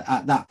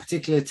at that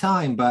particular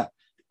time. But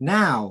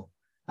now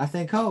I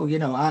think,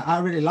 I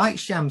really like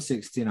Sham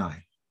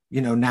 69,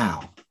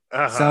 now.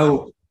 Uh-huh.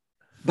 So,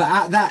 but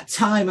at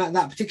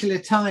that particular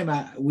time,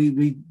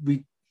 we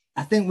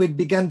I think we'd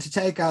begun to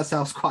take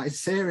ourselves quite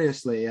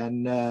seriously.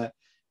 And,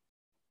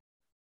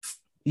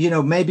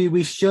 maybe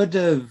we should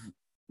have,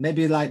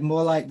 maybe like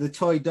more like the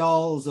Toy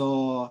Dolls,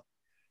 or,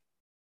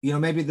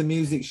 maybe the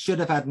music should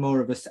have had more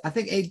of a, I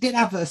think it did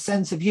have a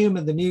sense of humor,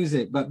 the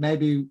music, but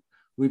maybe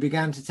we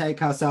began to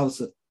take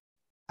ourselves,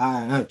 I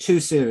don't know, too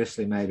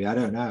seriously, maybe. I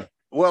don't know.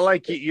 Well,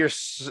 like your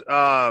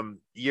song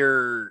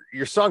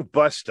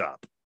Bus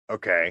Stop.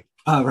 Okay.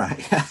 All right.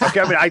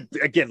 Okay. I mean, I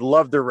again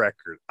love the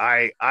record. All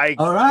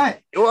right.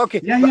 Well,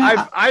 okay.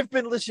 Yeah. I've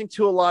been listening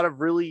to a lot of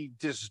really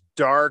just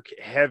dark,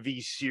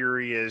 heavy,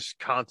 serious,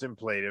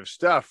 contemplative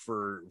stuff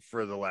for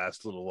the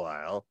last little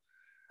while.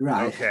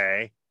 Right.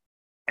 Okay.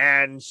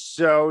 And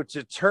so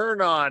to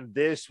turn on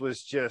this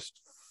was just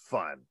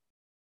fun.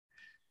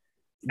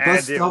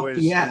 Bus Stop,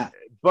 yeah.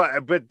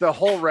 But the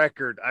whole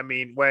record, I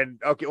mean, well,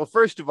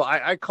 first of all,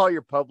 I call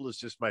your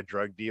publicist my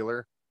drug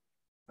dealer.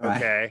 Right.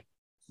 Okay.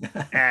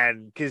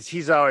 And because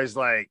he's always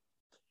like,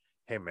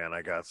 hey man,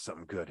 I got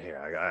something good here.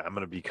 I'm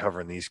going to be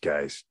covering these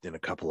guys in a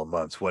couple of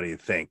months. What do you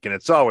think? And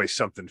it's always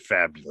something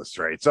fabulous,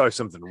 right? It's always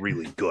something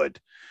really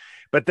good.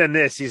 But then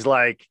he's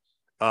like,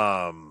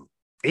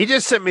 he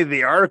just sent me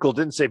the article.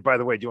 Didn't say, by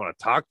the way, do you want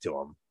to talk to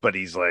him? But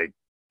he's like,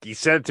 he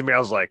sent it to me. I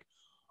was like,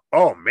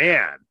 oh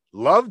man,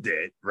 loved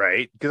it.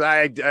 Right. Because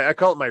I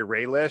call it my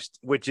Ray list,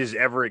 which is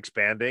ever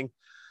expanding.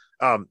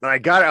 And I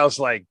got it. I was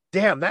like,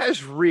 damn, that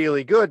is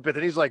really good. But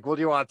then he's like, well,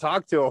 do you want to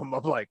talk to him?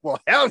 I'm like, well,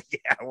 hell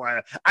yeah.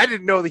 Why? I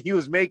didn't know that he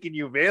was making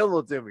you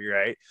available to me.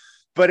 Right.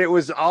 But it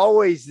was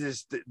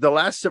always the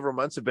last several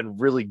months have been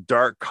really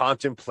dark,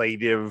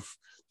 contemplative,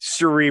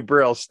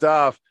 cerebral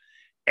stuff.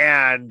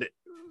 And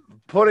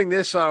putting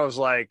this on, I was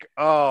like,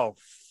 oh,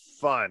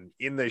 fun.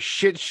 In the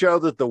shit show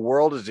that the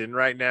world is in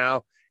right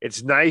now,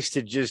 it's nice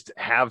to just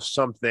have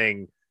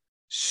something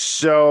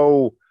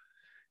so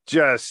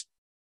just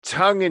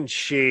tongue in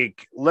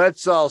cheek.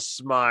 Let's all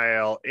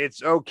smile.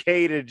 It's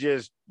okay to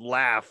just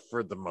laugh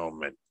for the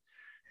moment.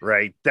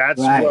 Right.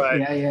 That's right. what.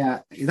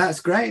 Yeah.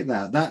 That's great.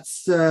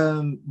 That's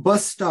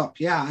Bus Stop.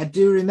 Yeah. I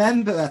do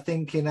remember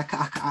thinking,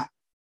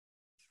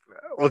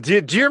 well, do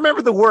you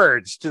remember the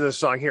words to the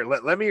song? Here,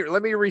 let me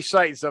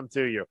recite some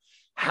to you.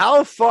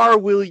 How far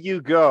will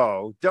you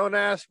go? Don't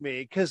ask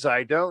me, because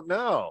I don't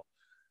know.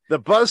 The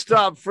bus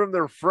stop from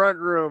the front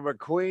room, a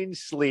clean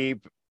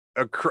sweep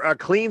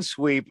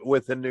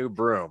with a new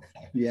broom.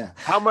 Yeah.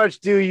 How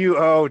much do you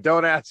owe?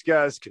 Don't ask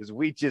us, because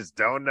we just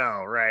don't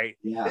know, right?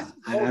 Yeah.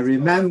 And I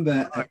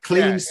remember a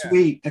clean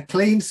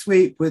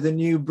sweep with a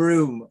new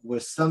broom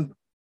was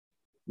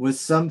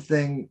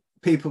something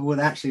people would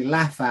actually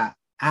laugh at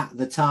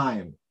the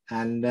time.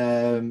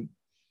 And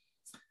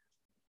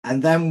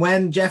then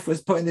when Jeff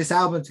was putting this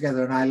album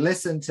together and I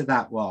listened to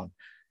that one,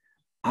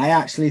 I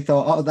actually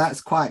thought, oh, that's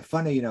quite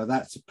funny. You know,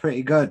 that's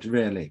pretty good,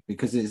 really,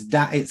 because it's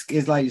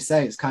like you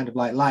say, it's kind of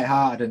like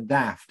lighthearted and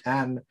daft.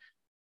 And,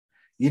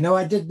 you know,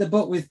 I did the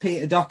book with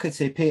Peter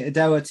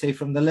Doherty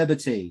from the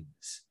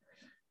Libertines.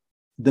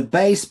 The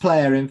bass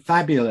player in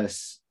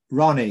Fabulous,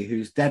 Ronnie,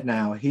 who's dead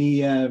now,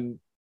 he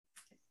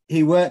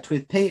worked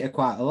with Peter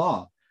quite a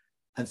lot.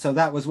 And so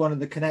that was one of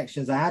the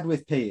connections I had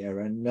with Peter.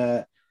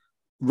 And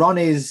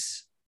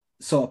Ronnie's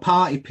sort of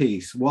party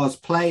piece was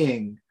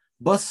playing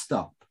Bus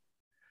Stop.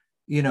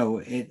 You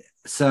know, Bus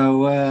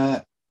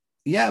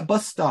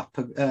Stop.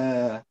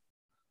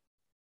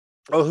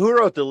 Oh, who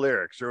wrote the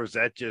lyrics, or was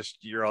that just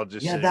you're all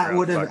just? Yeah, that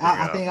would have.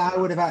 I think I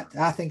would have.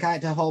 I think I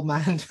had to hold my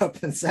hand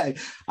up and say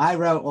I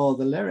wrote all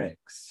the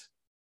lyrics.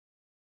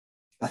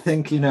 I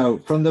think, you know,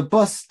 from the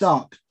bus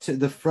stop to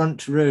the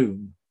front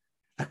room,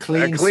 a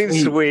clean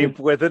sweep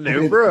with a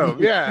new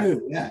broom.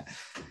 Yeah.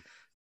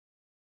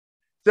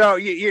 So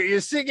you're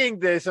singing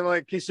this. I'm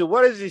like, okay, so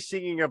what is he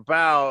singing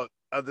about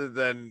other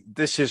than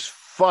this is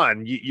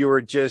fun? You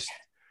were just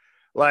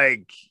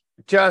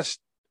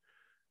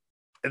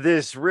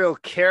this real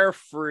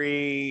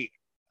carefree,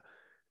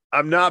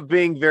 I'm not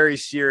being very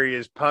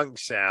serious punk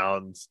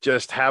sounds,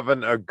 just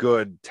having a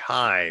good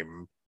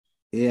time.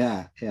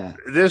 Yeah.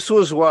 This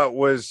was what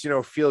was,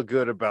 feel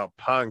good about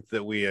punk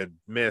that we had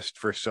missed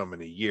for so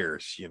many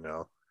years,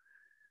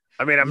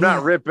 I mean, I'm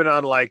not ripping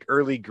on like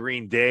early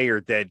Green Day or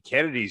Dead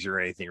Kennedys or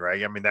anything,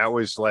 right? I mean, that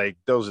was like,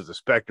 those are the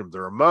spectrum, the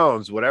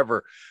Ramones,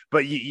 whatever.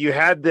 But you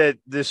had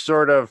this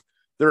sort of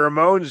the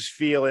Ramones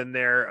feel in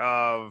there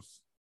of,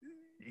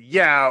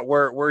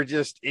 we're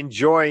just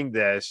enjoying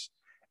this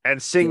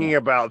and singing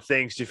about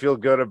things to feel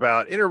good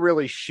about in a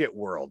really shit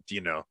world,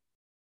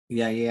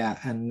 Yeah.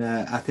 And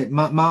I think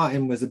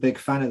Martin was a big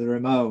fan of the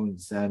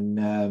Ramones,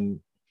 and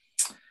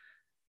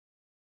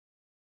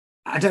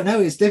I don't know,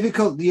 it's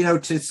difficult,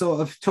 to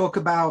sort of talk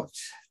about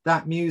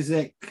that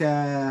music,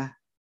 because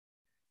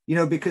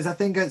I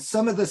think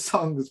some of the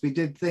songs we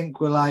did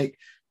think were like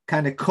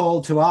kind of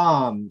call to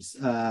arms.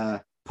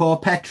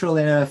 Pour Petrol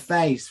in Her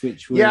Face,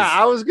 which was... Yeah,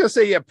 I was going to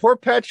say, pour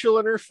petrol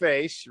in her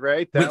face,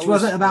 right? Which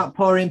wasn't about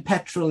pouring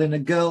petrol in a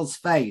girl's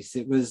face.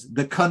 It was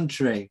the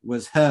country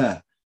was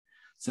her.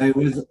 So it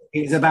was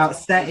about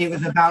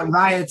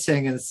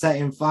rioting and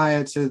setting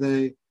fire to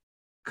the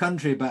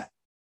country, but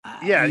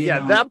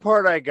that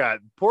part I got.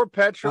 Pour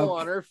petrol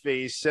on her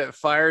face, set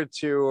fire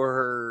to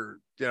her,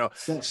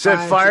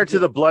 set fire to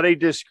the bloody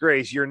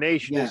disgrace. Your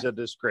nation is a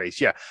disgrace.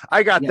 Yeah,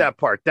 I got that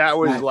part. That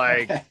was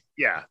like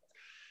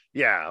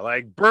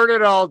burn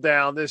it all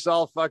down. This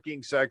all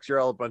fucking sucks. You're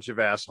all a bunch of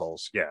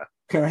assholes. Yeah,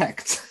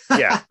 correct.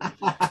 Yeah,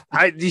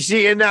 you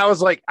see, and I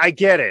was like, I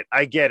get it.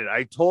 I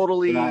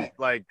totally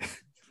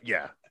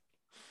yeah.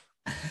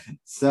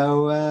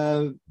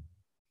 So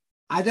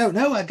I don't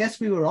know. I guess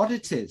we were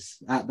oddities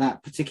at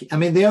that particular. I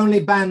mean, the only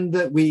band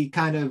that we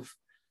kind of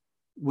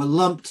were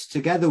lumped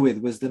together with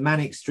was the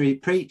Manic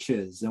Street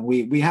Preachers, and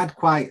we had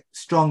quite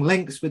strong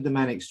links with the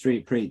Manic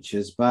Street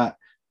Preachers, but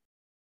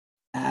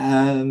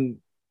you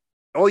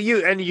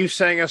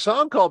sang a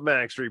song called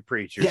Manic Street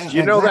Preachers. Yeah,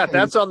 you know that?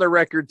 That's on the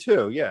record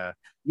too. Yeah.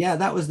 Yeah,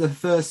 that was the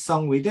first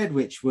song we did,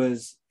 it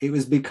was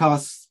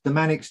because the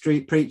Manic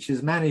Street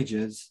Preachers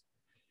managers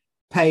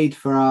paid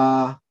for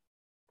our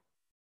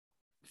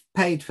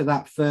paid for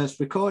that first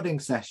recording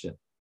session,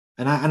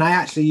 and I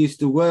actually used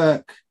to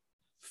work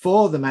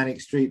for the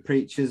Manic Street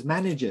Preachers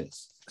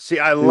managers. See,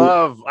 I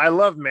love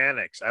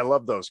Mannix. I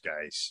love those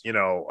guys. You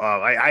know,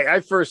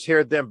 I first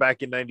heard them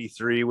back in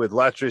 '93 with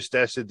La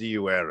Tristeza de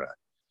Uera,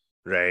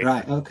 right?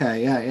 Right.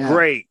 Okay. Yeah. Yeah.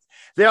 Great.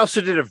 They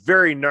also did a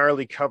very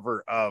gnarly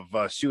cover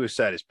of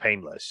 "Suicide Is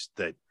Painless."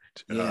 That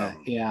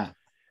yeah.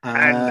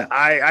 And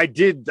I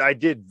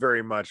did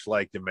very much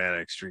like the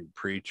Manic Street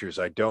Preachers.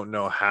 I don't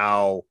know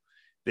how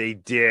they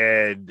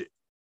did.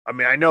 I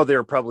mean, I know they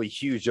were probably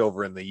huge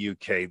over in the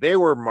UK. They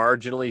were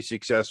marginally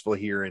successful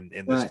here in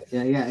the right.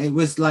 Yeah. It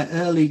was like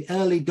early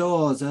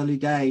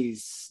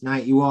days,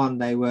 91.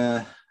 They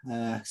were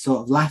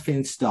sort of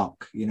laughing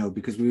stock, you know,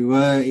 because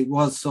it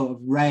was sort of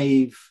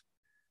rave,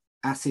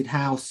 acid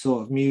house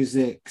sort of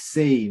music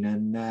scene,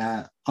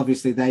 and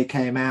obviously they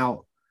came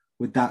out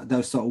with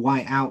those sort of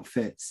white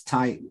outfits,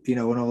 tight, you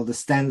know, and all the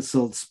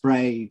stenciled,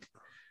 sprayed.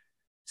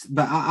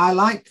 But I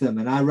liked them,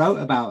 and I wrote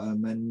about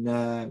them,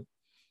 and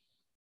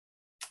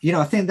you know,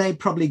 I think they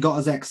probably got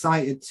us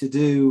excited to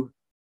do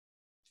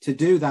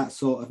that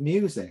sort of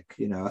music.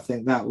 You know, I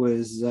think that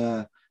was.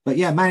 But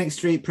yeah, Manic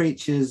Street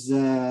Preachers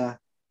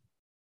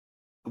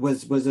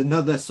was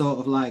another sort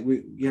of like,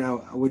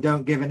 we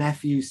don't give an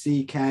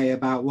fuck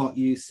about what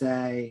you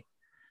say.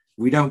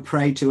 We don't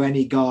pray to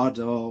any god,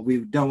 or we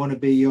don't want to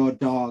be your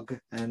dog.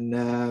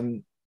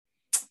 And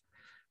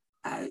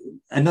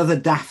another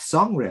daft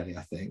song, really.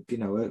 I think, you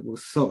know, it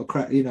was sort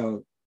of, you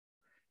know,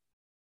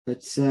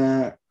 but.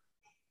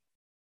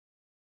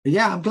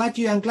 Yeah, I'm glad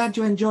you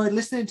enjoyed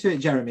listening to it,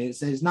 Jeremy.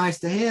 It's nice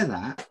to hear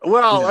that.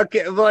 Well,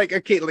 you know? like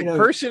you know,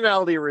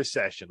 Personality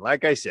Recession.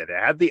 Like I said, it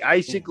had the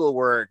Icicle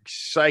work,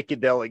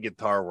 psychedelic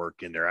guitar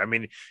work in there. I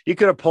mean, you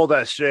could have pulled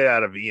that straight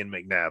out of Ian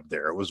McNabb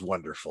there. It was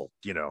wonderful,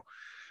 you know.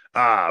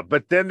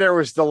 But then there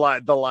was the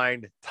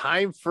line,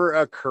 "Time for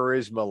a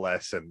charisma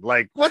lesson."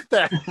 Like, what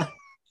the?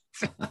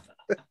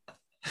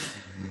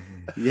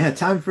 Yeah,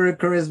 time for a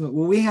charisma.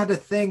 Well, we had a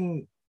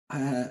thing.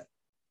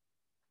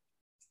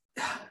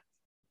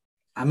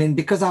 I mean,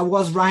 because I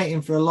was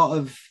writing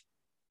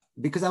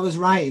because I was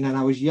writing and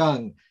I was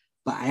young,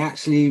 but I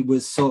actually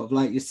was sort of,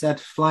 like you said,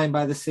 flying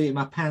by the seat of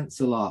my pants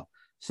a lot.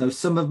 So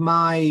some of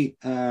my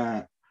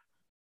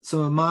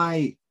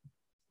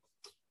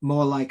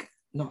more like,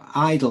 not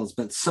idols,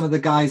 but some of the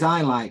guys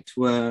I liked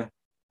were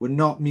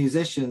not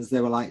musicians. They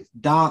were like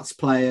darts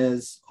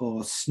players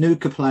or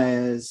snooker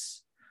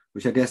players,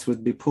 which I guess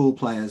would be pool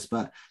players,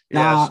 but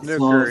darts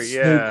or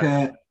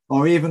snooker,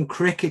 or even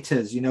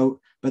cricketers, you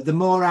know. But the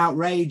more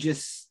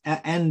outrageous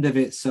end of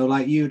it, so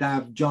like you'd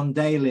have John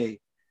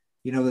Daly,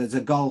 you know, there's a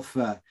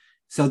golfer.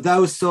 So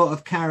those sort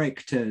of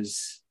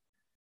characters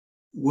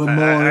were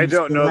more. I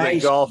don't know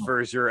that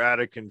golfers are out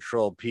of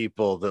control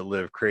people that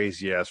live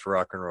crazy ass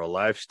rock and roll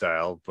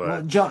lifestyle, but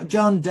well,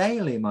 John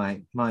Daly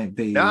might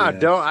be. No,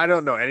 I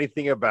don't know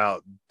anything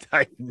about.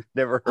 I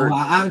never heard.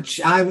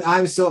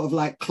 I'm sort of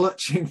like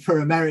clutching for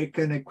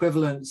American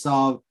equivalents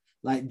of,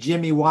 like,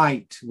 Jimmy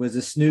White was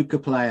a snooker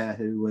player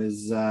who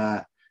was.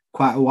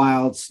 Quite a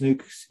wild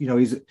snooker, you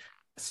know.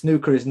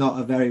 Snooker is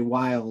not a very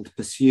wild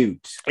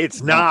pursuit.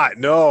 It's not.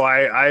 No,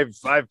 I've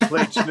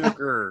played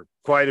snooker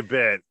quite a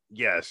bit.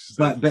 Yes,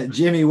 but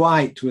Jimmy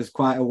White was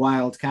quite a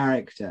wild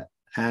character,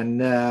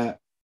 and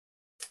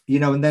you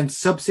know, and then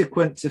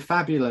subsequent to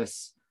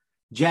Fabulous,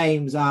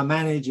 James, our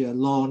manager,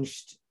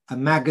 launched a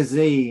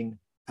magazine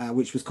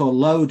which was called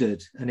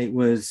Loaded, and it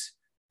was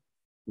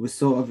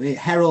sort of, it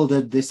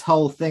heralded this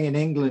whole thing in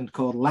England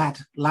called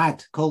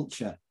lad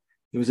culture.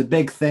 It was a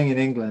big thing in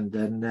England,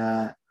 and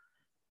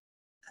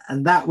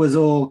that was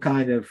all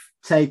kind of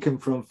taken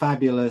from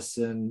Fabulous,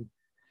 and,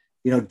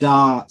 you know,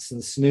 darts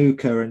and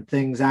snooker and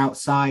things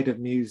outside of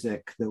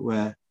music that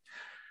were.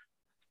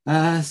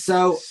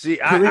 So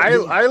see,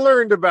 I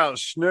learned about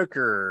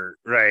snooker,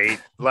 right?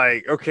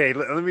 Like, okay,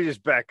 let me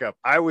just back up.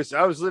 I was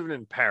living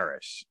in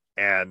Paris,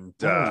 and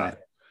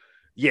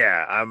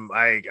yeah,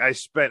 I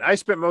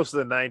spent most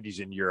of the '90s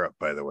in Europe,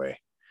 by the way.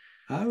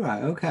 All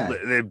right. Okay.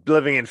 They're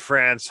living in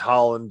France,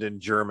 Holland, and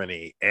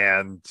Germany,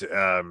 and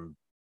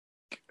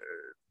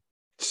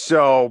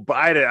so. But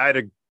I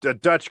had a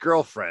Dutch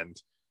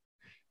girlfriend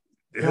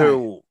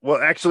who, well,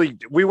 actually,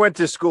 we went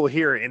to school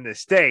here in the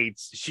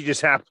States. She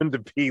just happened to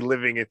be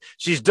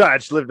she's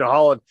Dutch, lived in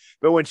Holland,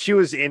 but when she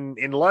was in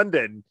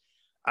London,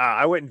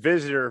 I went and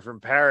visited her from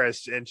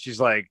Paris, and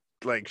she's like,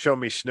 show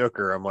me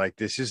snooker. I'm like,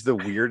 this is the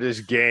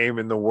weirdest game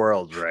in the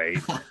world, right?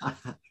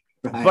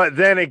 Right. But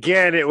then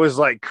again, it was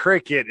like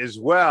cricket as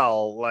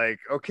well. Like,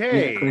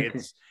 okay,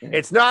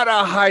 it's not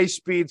a high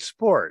speed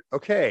sport.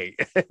 Okay.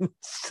 And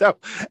so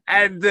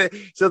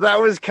that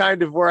was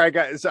kind of where I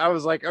got. So I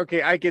was like,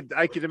 okay, I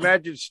could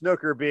imagine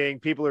snooker being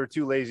people who are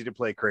too lazy to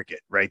play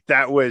cricket. Right.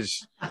 That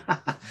was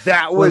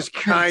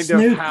kind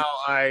of how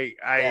I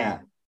yeah.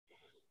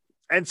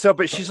 And so,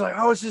 but she's like,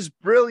 oh, it's this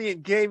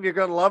brilliant game. You're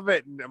going to love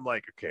it. And I'm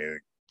like, okay.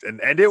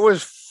 And it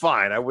was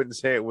fine. I wouldn't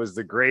say it was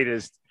the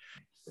greatest.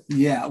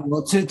 Yeah,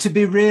 well, to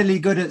be really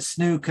good at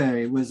snooker,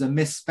 it was a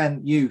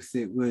misspent youth.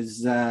 It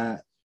was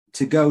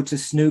to go to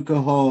snooker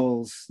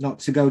halls, not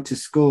to go to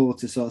school,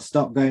 to sort of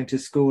stop going to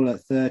school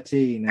at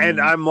 13.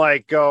 And I'm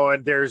like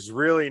going, there's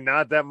really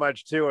not that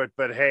much to it,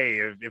 but hey,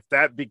 if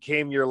that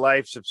became your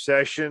life's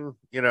obsession,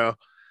 you know,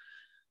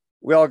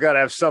 we all got to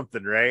have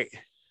something, right?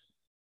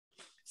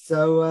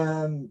 So,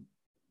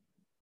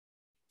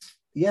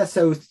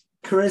 so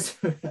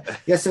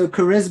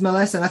charisma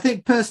lesson. I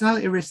think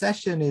personality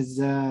recession is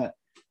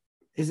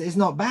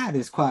not bad.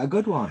 It's quite a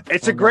good one.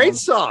 It's a great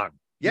song.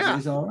 Yeah,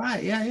 it's all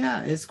right.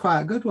 Yeah, it's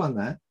quite a good one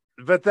there.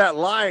 But that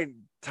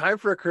line, "Time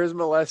for a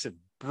charisma lesson,"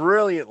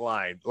 brilliant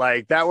line.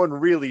 Like that one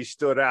really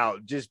stood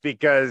out, just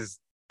because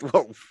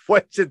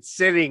what's it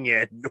sitting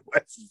in?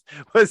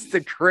 What's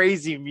the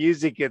crazy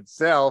music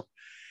itself?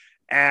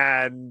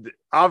 And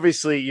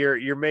obviously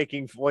you're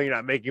making, well, you're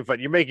not making fun,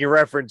 you're making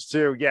reference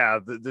to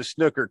the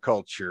snooker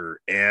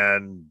culture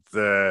and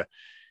the,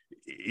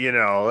 you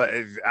know,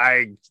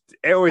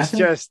 it was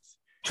just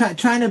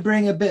trying to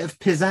bring a bit of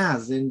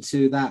pizzazz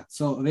into that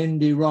sort of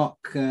indie rock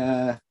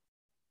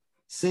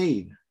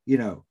scene, you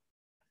know.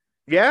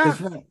 Yeah,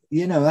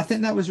 you know, I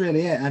think that was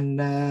really it.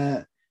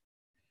 And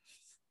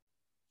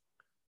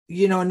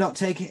you know, not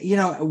taking, you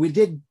know, we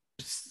did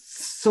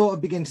sort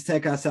of begin to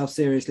take ourselves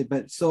seriously,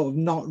 but sort of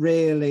not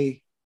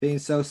really being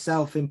so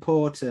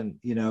self-important,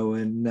 you know.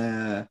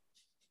 And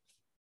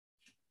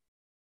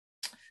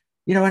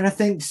you know, and I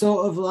think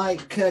sort of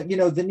like you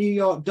know, the New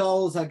York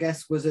Dolls, I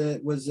guess, was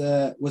a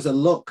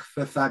look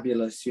for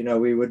Fabulous. You know,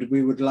 we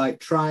would like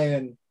try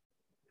and,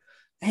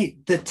 hey,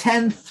 the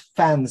 10th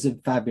fans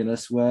of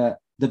Fabulous were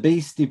the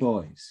Beastie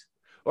Boys.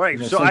 All right, You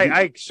know,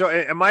 so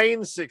am I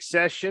in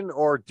succession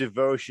or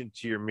devotion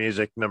to your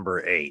music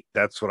number 8?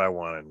 That's what I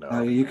want to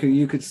know. you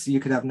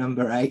could have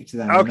number 8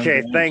 then.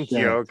 Okay, thank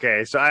you.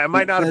 Okay, so I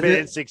might not have been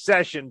in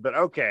succession, but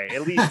okay,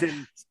 at least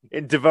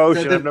in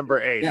devotion, I'm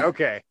number 8. Yeah.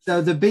 Okay.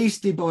 So the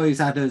Beastie Boys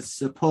had us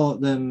support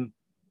them.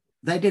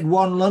 They did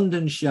one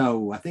London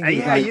show, I think.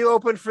 You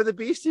opened for the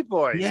Beastie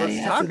Boys.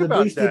 Let's talk so about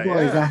the Beastie that.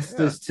 Boys asked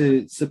us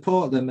to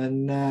support them,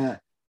 and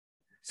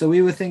so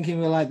we were thinking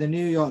we were like the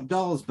New York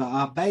Dolls, but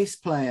our bass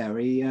player,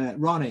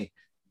 Ronnie,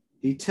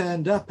 he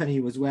turned up and he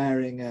was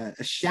wearing a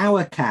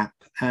shower cap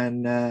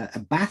and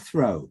a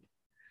bathrobe,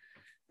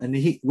 and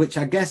which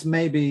I guess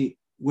maybe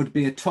would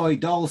be a toy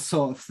doll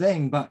sort of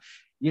thing, but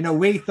you know,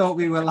 we thought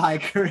we were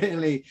like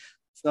really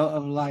sort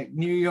of like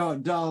New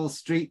York Dolls,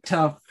 street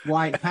tough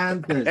White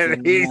Panthers,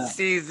 and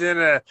he's in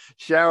a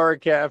shower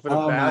cap and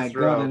a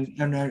bathrobe.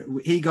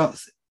 My God!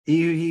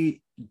 And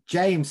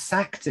James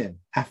sacked him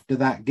after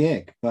that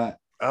gig, but.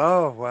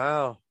 Oh,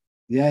 wow.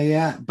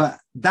 Yeah. But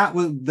that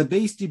was the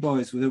Beastie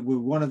Boys were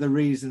one of the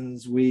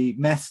reasons we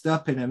messed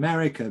up in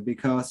America,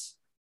 because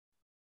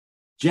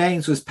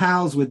James was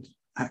pals with,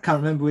 I can't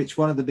remember which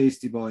one of the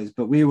Beastie Boys,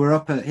 but we were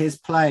up at his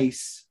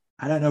place,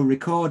 I don't know,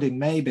 recording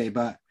maybe,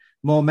 but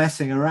more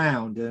messing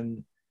around.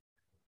 And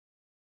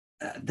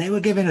they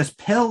were giving us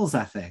pills,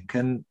 I think.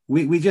 And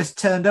we just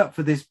turned up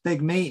for this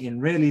big meeting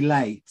really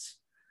late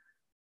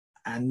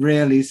and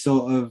really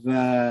sort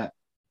of,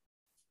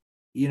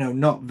 you know,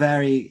 not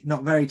very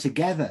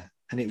together,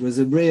 and it was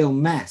a real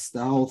mess,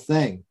 the whole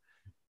thing.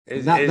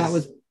 Is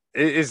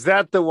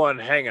that the one?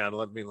 Hang on,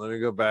 let me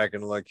go back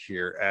and look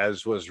here.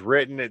 As was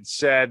written, it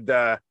said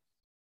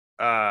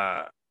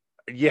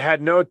you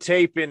had no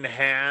tape in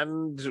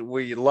hand,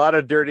 a lot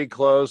of dirty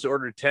clothes,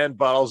 ordered 10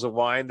 bottles of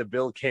wine, the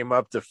bill came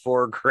up to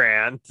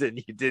 $4,000,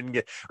 and you didn't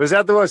get. Was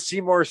that the one,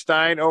 Seymour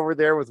Stein over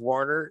there with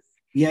Warner?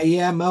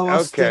 Yeah, Mo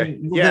Austin. Okay.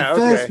 Yeah,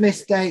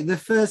 the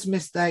first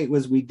mistake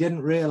was we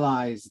didn't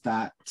realize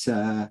that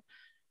the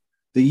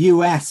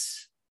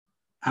US,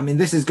 I mean,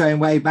 this is going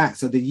way back.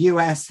 So the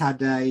US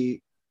had a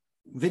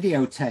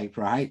videotape,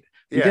 right?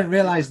 We didn't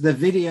realize the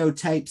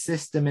videotape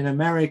system in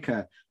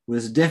America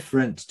was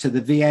different to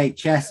the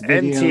VHS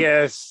video.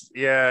 NTS,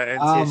 NTS.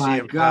 Oh my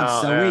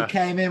God. So we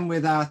came in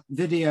with our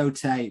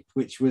videotape,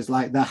 which was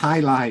like the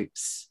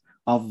highlights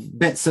of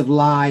bits of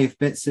live,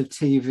 bits of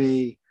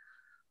TV.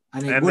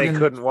 And they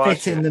couldn't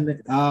watch it.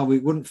 We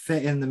wouldn't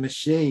fit in the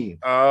machine.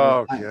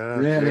 Oh, like, God.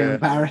 Really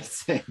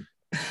embarrassing.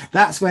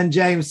 That's when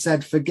James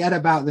said, forget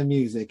about the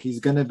music.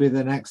 He's going to be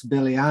the next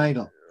Billy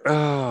Idol.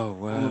 Oh,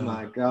 wow. Oh,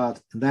 my God.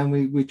 And then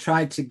we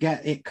tried to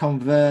get it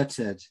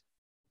converted.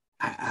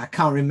 I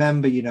can't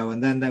remember, you know,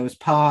 and then there was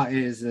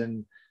parties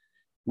and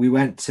we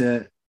went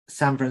to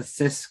San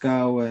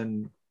Francisco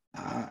and,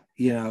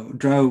 you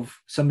know,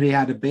 somebody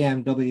had a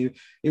BMW.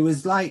 It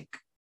was like,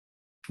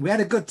 we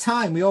had a good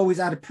time. We always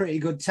had a pretty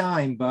good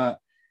time, but,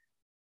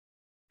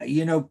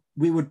 you know,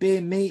 we would be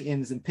in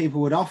meetings and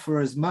people would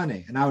offer us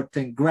money and I would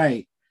think,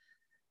 great.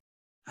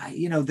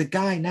 You know, the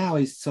guy now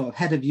is sort of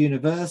head of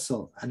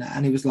Universal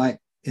and he was like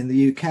in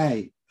the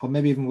UK or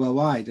maybe even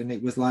worldwide. And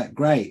it was like,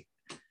 great.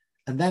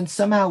 And then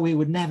somehow we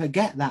would never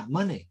get that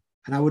money.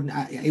 And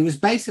it was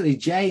basically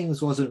James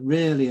wasn't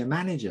really a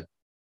manager.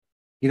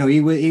 You know,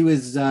 he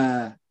was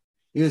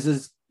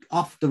as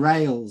off the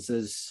rails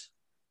as,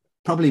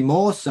 probably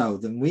more so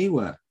than we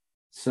were.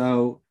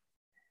 So,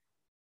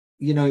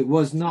 you know, it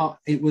was not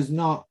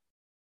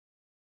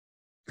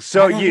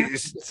So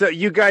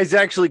you guys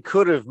actually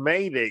could have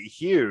made it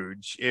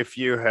huge if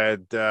you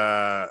had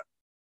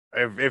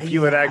if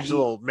you had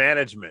actual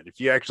management, if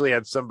you actually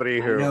had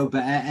somebody who. No,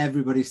 but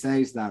everybody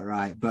says that,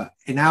 right? But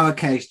in our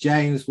case,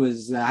 James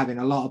was having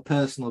a lot of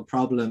personal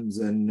problems,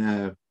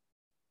 and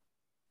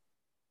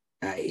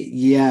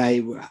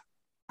I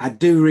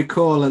do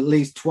recall at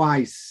least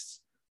twice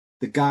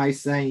the guy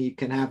saying you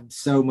can have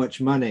so much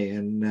money,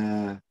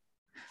 and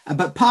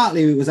but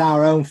partly it was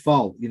our own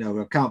fault. You know,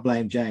 I can't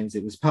blame James.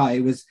 It was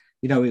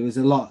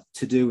a lot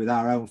to do with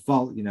our own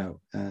fault. You know,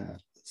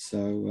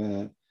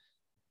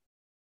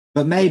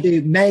 but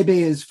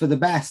maybe it's for the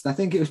best. I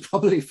think it was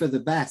probably for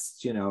the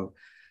best. You know,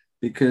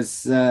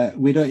 because it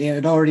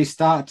had already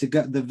started to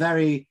get the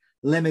very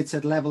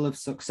limited level of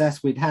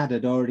success we'd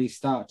had already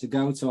started to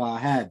go to our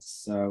heads.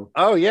 So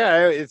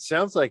it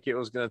sounds like it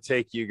was going to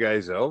take you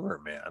guys over,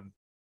 man.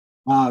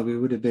 Oh, it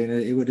would have.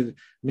 I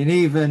mean,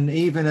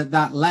 even at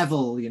that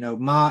level, you know,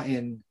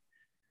 Martin.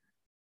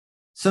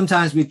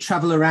 Sometimes we'd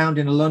travel around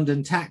in a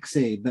London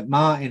taxi that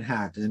Martin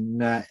had,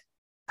 and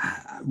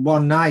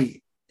one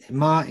night,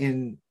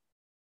 Martin,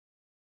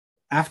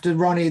 after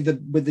Ronnie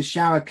with the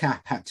shower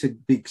cap had to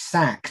be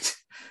sacked,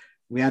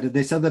 we had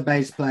this other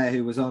bass player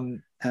who was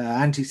on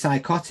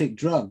antipsychotic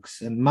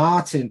drugs, and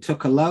Martin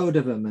took a load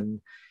of them, and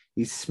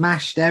he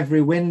smashed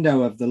every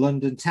window of the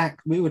London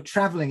taxi. We were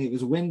traveling; it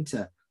was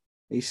winter.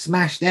 He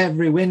smashed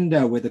every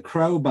window with a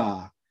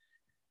crowbar.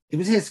 It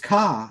was his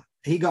car.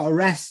 He got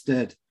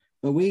arrested,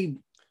 but we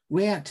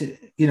had to,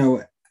 you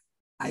know,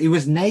 he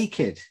was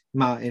naked.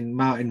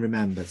 Martin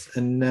remembers,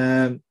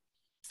 and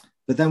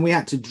but then we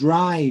had to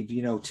drive,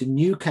 you know, to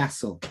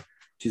Newcastle,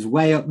 which is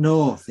way up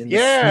north in the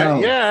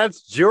snow. Yeah,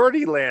 it's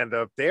Geordie land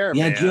up there.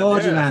 Yeah, man.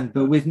 Geordie land,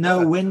 but with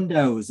no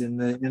windows in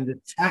the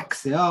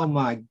taxi. Oh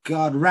my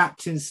God,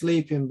 wrapped in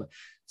sleeping.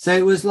 So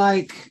it was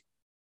like,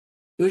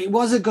 it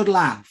was a good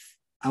laugh.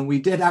 And we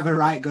did have a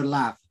right good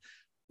laugh,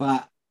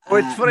 but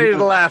it's funny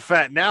to laugh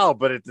at now.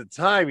 But at the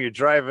time, you're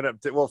driving up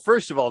to, well,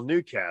 first of all,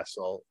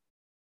 Newcastle.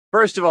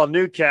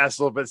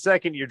 But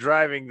second, you're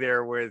driving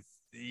there with,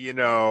 you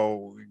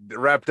know,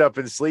 wrapped up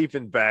in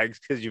sleeping bags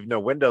because you've no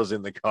windows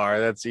in the car.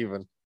 That's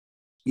even.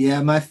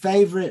 Yeah, my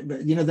favorite.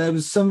 You know, there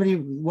was somebody.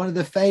 One of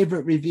the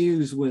favorite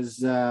reviews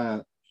was.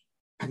 I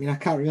mean, I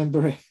can't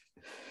remember it,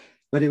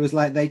 but it was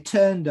like they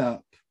turned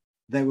up.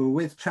 They were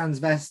with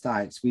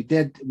transvestites. We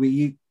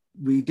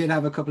did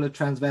have a couple of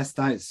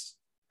transvestites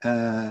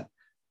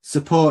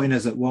supporting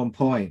us at one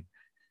point.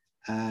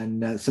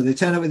 And so they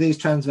turned up with these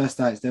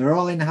transvestites. They were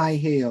all in high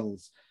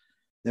heels.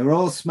 They were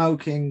all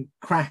smoking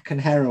crack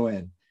and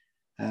heroin.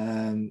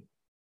 Then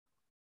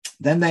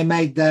they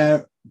made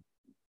their...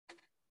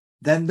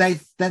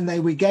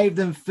 we gave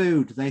them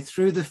food. They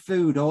threw the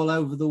food all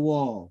over the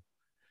wall.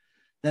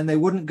 Then they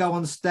wouldn't go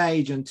on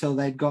stage until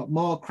they'd got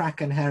more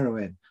crack and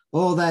heroin.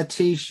 All their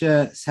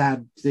T-shirts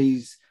had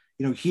these,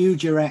 you know,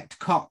 huge erect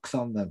cocks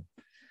on them.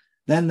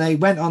 Then they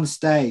went on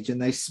stage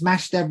and they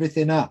smashed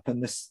everything up,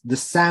 and the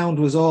sound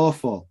was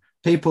awful.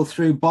 People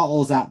threw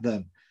bottles at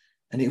them,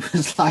 and it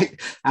was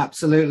like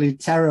absolutely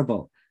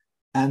terrible.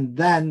 And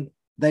then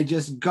they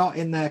just got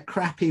in their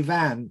crappy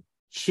van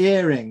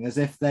cheering as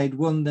if they'd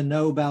won the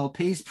Nobel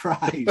Peace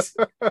Prize.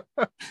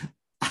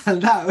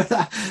 And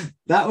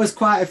that was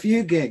quite a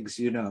few gigs,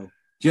 you know,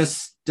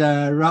 just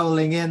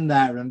rolling in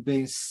there and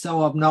being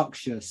so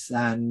obnoxious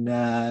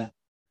and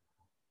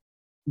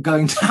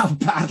going down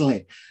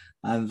badly.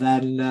 And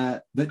then,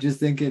 but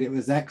just thinking it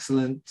was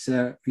excellent.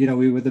 You know,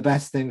 we were the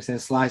best thing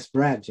since sliced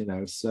bread, you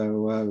know.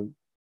 So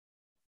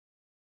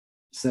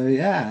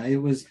yeah, it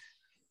was.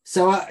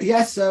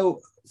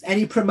 So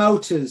any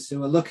promoters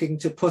who are looking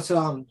to put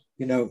on,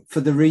 you know, for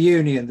the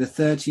reunion, the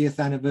 30th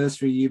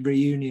anniversary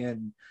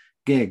reunion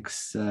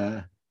gigs.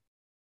 No,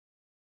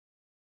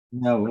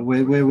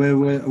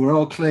 we're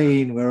all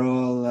clean. We're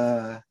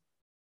all,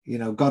 you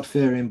know,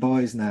 God-fearing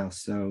boys now.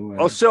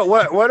 So. So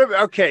what?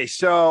 Okay,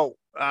 so.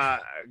 All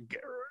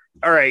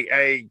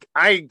right,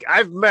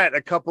 I've met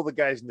a couple of the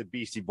guys in the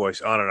Beastie Boys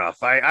on and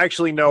off. I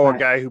actually know a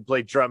guy who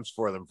played drums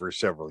for them for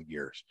several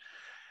years,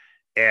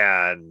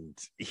 and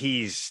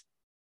he's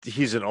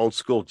an old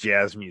school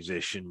jazz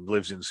musician,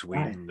 lives in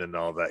Sweden and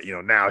all that. You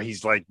know, now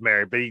he's like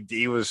married, but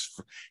he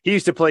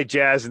used to play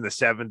jazz in the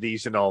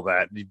 70s and all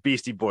that. The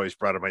Beastie Boys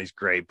brought him on. He's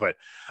great. But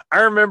I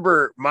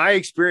remember my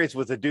experience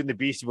with the dude in the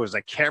Beastie Boys.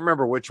 I can't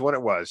remember which one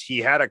it was. He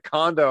had a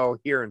condo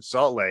here in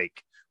Salt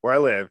Lake where I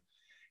live.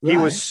 He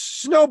was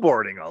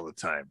snowboarding all the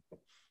time.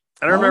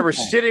 And I remember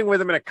sitting with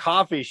him in a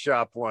coffee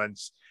shop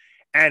once,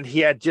 and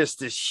he had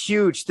just this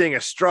huge thing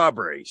of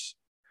strawberries.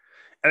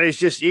 And he's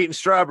just eating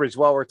strawberries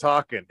while we're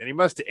talking. And he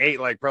must have ate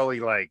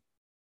probably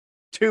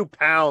 2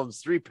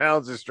 pounds, 3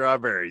 pounds of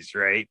strawberries,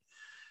 right?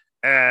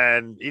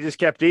 And he just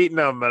kept eating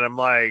them. And I'm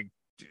like,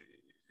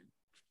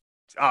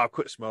 oh,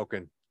 quit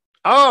smoking.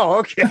 Oh,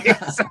 okay.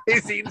 So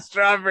he's eating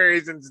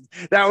strawberries, and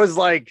that was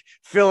like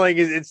filling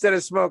his, instead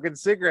of smoking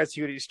cigarettes,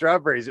 he would eat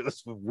strawberries. It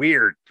was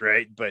weird,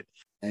 right? But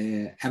I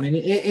mean,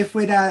 if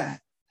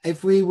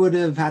we would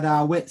have had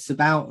our wits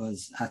about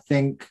us, I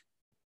think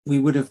we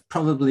would have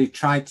probably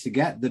tried to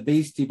get the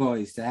Beastie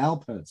Boys to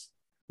help us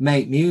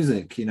make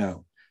music, you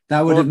know.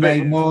 That would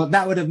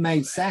have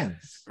made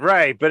sense.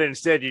 Right, but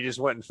instead you just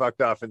went and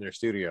fucked off in their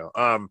studio.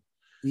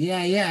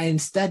 Yeah.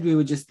 Instead, we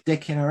were just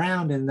dicking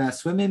around in their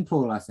swimming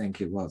pool, I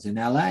think it was, in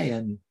LA,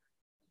 and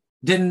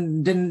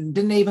didn't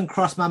even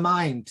cross my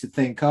mind to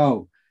think,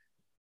 oh,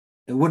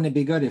 wouldn't it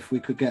be good if we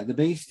could get the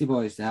Beastie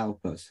Boys to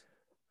help us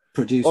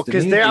produce? Well,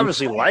 because they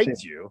obviously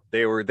liked you.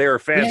 They were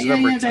fans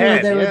number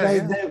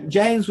 10.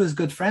 James was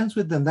good friends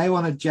with them. They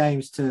wanted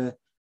James to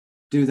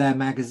do their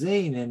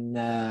magazine in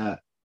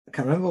I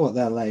can't remember what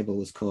their label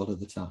was called at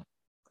the time.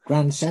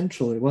 Grand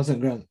Central. It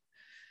wasn't Grand.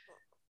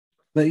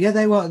 But yeah,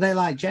 they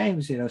liked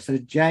James, you know. So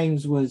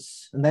James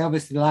was, and they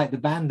obviously liked the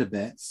band a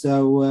bit.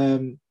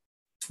 So,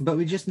 but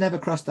we just never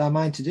crossed our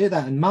mind to do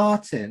that. And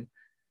Martin,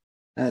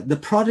 the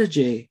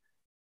Prodigy,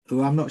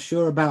 who I'm not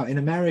sure about in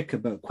America,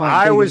 but quite.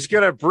 I was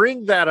going to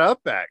bring that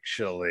up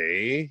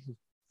actually.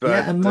 But,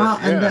 yeah,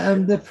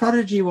 and the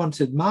Prodigy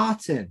wanted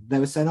Martin. They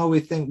were saying, "Oh,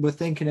 we're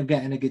thinking of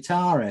getting a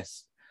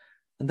guitarist,"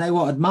 and they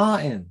wanted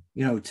Martin,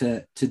 you know,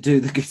 to do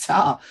the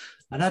guitar.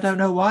 And I don't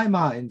know why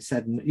Martin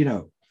said, you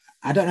know,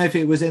 I don't know if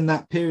it was in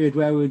that period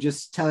where we were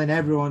just telling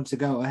everyone to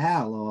go to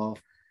hell or,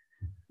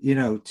 you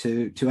know,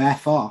 to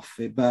F off.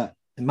 But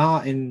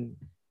Martin,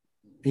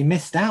 he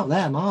missed out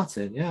there,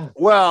 Martin. Yeah.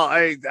 Well,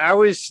 I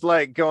was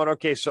like going,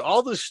 okay, so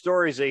all the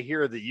stories I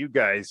hear that you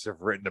guys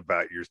have written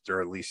about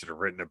or at least that have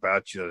written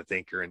about you that I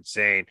think are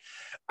insane,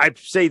 I'd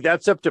say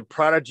that's up to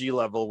Prodigy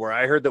level, where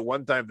I heard that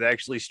one time they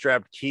actually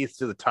strapped Keith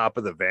to the top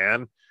of the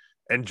van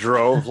and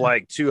drove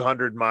like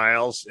 200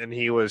 miles and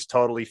he was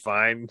totally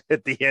fine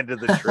at the end of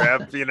the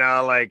trip. You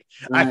know, like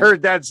I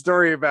heard that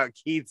story about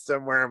Keith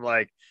somewhere. I'm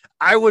like,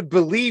 I would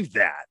believe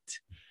that,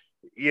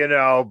 you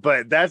know,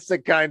 but that's the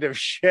kind of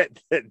shit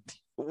that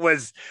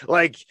was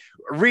like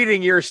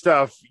reading your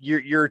stuff.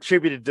 You're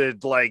attributed to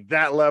like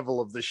that level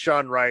of the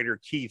Sean Ryder,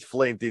 Keith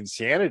Flint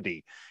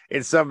insanity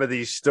in some of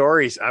these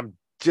stories.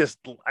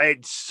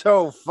 It's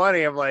so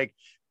funny. I'm like,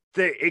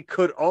 it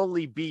could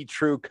only be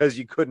true because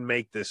you couldn't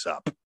make this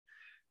up.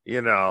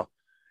 You know,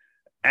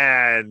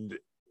 and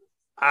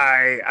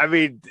I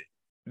mean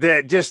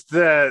that just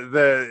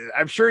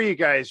I'm sure you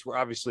guys were,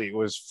 obviously it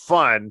was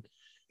fun,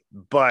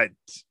 but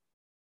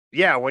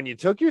yeah, when you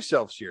took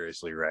yourself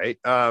seriously, right?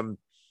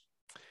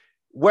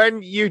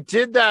 When you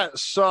did that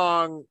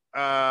song,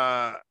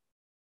 well,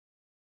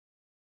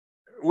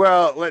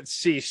 let's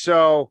see.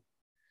 So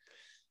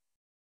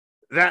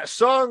that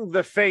song,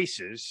 The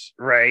Faces,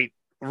 right?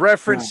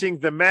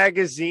 Referencing the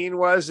magazine,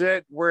 was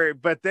it?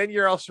 But then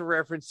you're also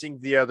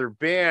referencing the other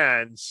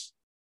bands,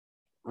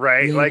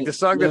 right? Yeah, like the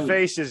song The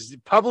Faces,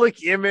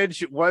 Public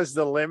Image was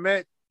the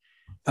limit.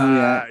 Oh,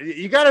 yeah.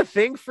 You got a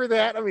thing for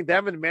that? I mean,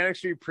 them and Manic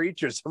Street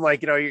Preachers. I'm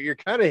like, you know, you're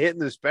kind of hitting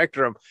the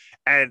spectrum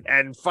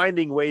and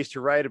finding ways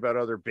to write about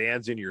other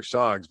bands in your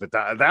songs. But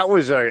that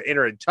was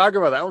talk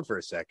about that one for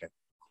a second.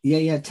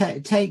 Yeah.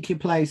 Take your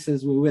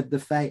places. We're with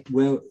the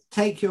We'll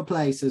take your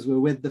places. We're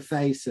with the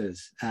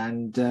Faces,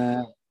 and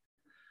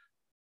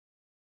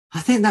I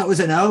think that was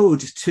an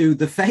ode to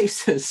the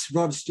Faces,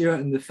 Rod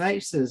Stewart and the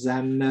Faces.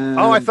 And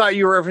I thought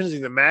you were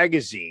referencing the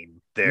magazine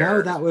there.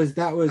 No, that was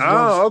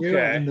Rod Stewart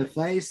and the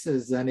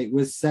Faces, and it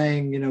was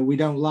saying, you know, we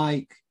don't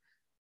like.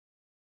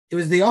 It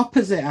was the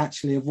opposite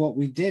actually of what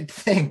we did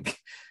think.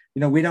 You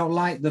know, we don't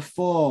like the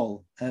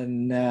Fall,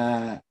 and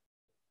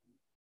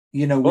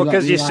you know,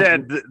 because you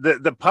said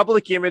the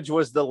public image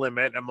was the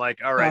limit. I'm like,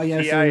 all right,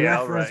 PIL, so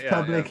reference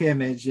public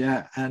image,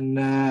 yeah,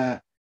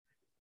 and.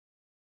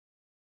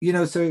 You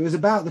know, so it was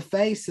about the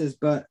Faces,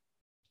 but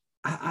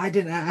I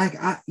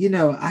you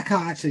know, I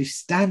can't actually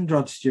stand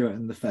Rod Stewart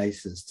and the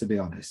Faces, to be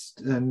honest.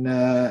 And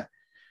but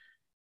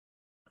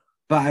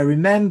I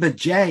remember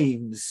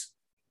James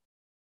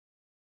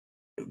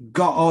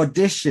got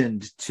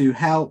auditioned to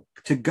help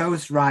to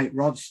ghostwrite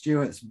Rod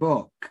Stewart's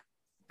book,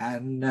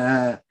 and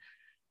I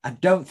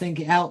don't think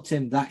it helped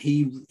him that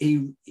he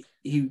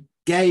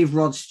gave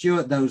Rod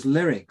Stewart those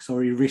lyrics,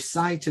 or he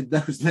recited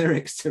those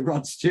lyrics to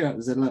Rod Stewart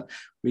and said, look,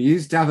 we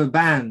used to have a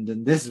band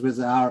and this was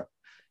our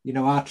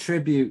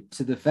tribute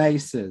to the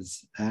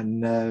Faces.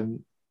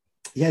 And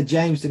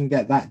James didn't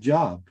get that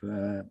job.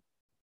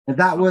 But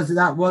that was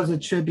a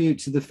tribute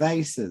to the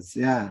Faces.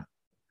 Yeah.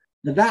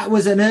 But that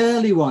was an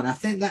early one. I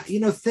think that, you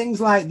know, things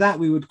like that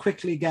we would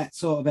quickly get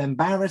sort of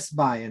embarrassed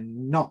by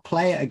and not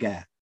play it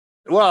again.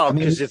 Well,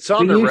 because it's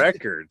on the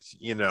record,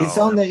 you know. It's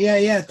on the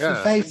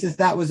The Faces.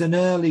 That was an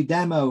early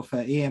demo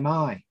for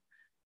EMI,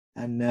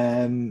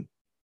 and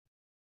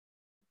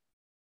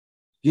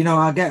you know,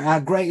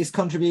 our greatest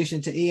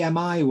contribution to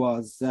EMI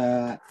was,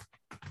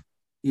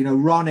 you know,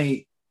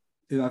 Ronnie,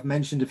 who I've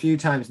mentioned a few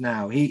times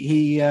now.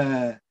 He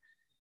had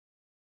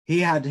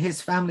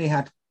his family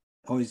had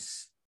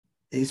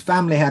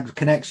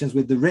connections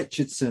with the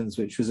Richardsons,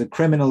 which was a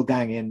criminal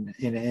gang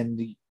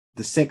in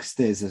the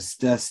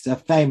 60s, a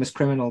famous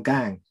criminal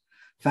gang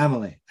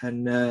family,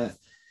 and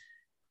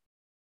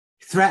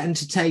threatened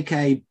to take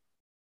a,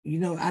 you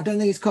know, I don't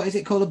think is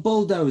it called a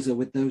bulldozer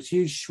with those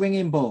huge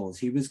swinging balls.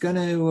 He was going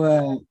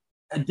to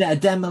a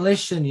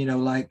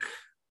demolition, like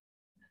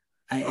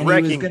A and he was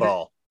wrecking gonna,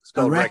 ball. It's a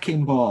called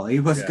wrecking ball. He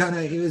was Yeah.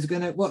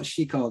 gonna, what's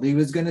she called? He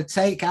was gonna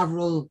take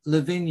Avril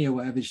Lavigne,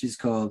 whatever she's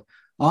called,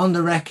 on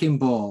the wrecking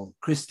ball.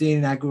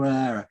 Christina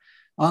Aguilera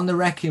on the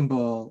wrecking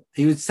ball.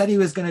 Said he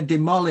was going to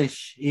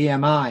demolish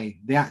EMI,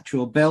 the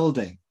actual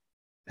building,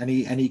 and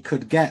he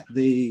could get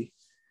the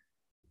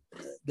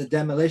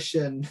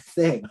demolition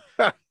thing.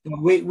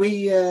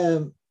 We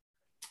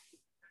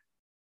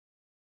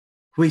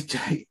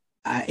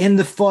in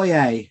the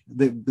foyer,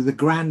 the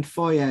grand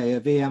foyer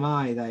of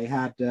EMI, they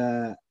had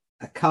a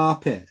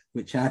carpet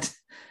which had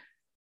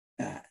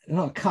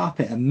not a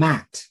carpet, a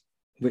mat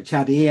which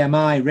had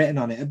EMI written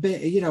on it. A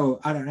bit,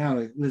 I don't know.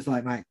 It was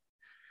like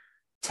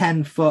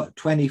 10 foot,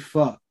 20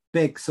 foot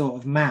big sort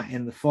of mat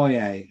in the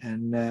foyer,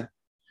 and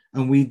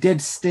we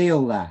did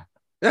steal that.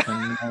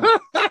 And,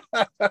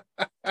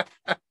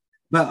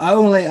 but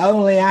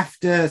only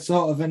after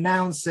sort of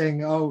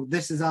announcing, oh,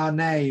 this is our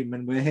name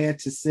and we're here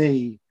to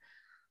see.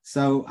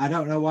 So I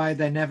don't know why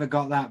they never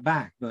got that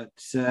back, but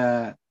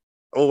Well,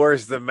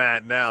 where's the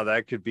mat now?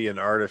 That could be an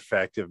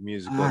artifact of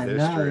musical I know,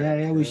 history.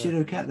 yeah, we should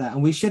have kept that,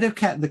 and we should have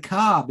kept the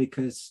car,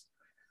 because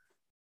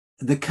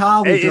the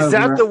car was Is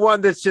that the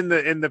one that's in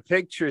the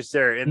pictures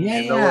there?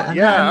 Okay.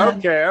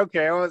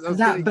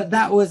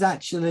 That was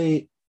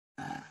actually.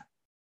 I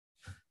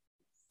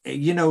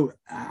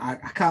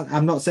can't.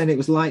 I'm not saying it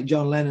was like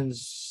John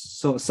Lennon's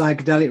sort of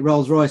psychedelic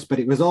Rolls Royce, but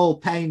it was all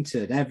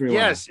painted everywhere.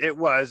 Yes, it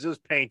was. It was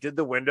painted.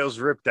 The windows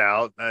ripped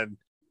out, and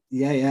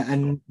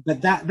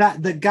but that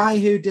the guy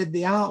who did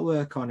the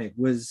artwork on it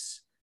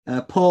was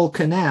Paul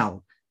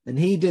Cannell, and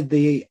he did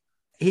the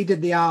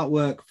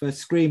artwork for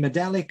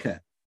Screamadelica,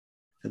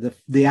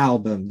 the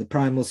album, the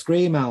Primal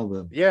Scream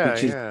album.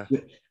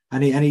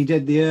 And he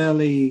did the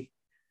early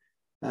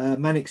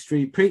Manic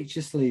Street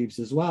Preacher sleeves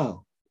as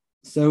well.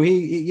 So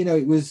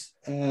it was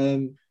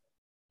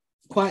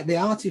quite the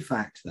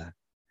artifact there.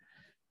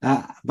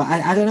 But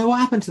I don't know what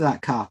happened to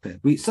that carpet.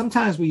 We used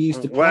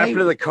to play. What happened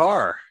to the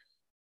car?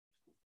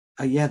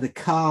 The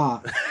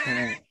car.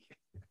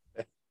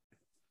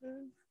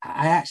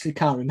 I actually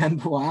can't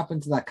remember what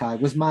happened to that car.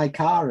 It was my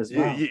car as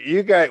well.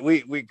 You guys,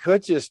 we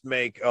could just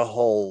make a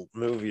whole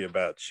movie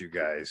about you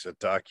guys, a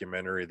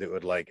documentary that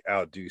would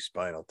outdo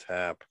Spinal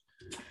Tap.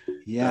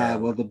 Yeah,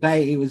 well, the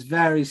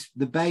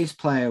bass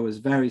player was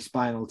very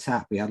Spinal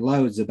Tap. We had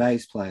loads of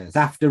bass players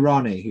after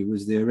Ronnie, who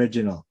was the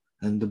original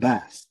and the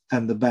best.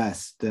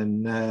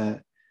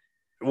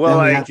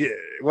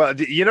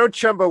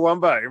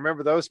 Chumbawamba.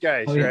 Remember those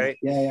guys, right?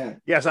 Yeah.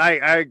 Yes,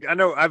 I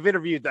know. I've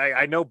interviewed.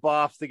 I know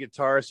Boff, the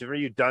guitarist. I've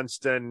interviewed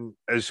Dunstan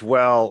as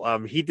well.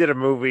 He did a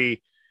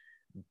movie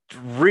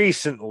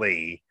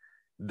recently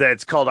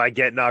that's called "I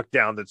Get Knocked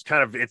Down." That's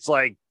it's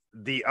like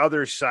the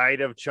other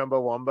side of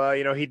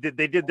Chumbawamba.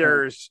 They did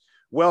theirs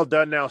Well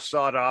Done Now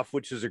Sawed Off,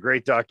 which is a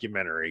great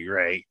documentary,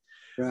 right?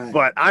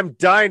 But I'm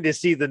dying to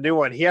see the new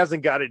one. He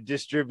hasn't got it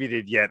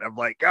distributed yet. I'm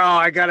like, oh,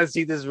 I gotta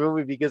see this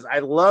movie because I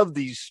love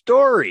these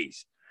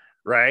stories,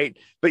 right?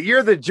 But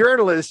you're the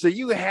journalist, so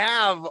you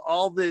have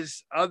all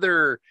this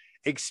other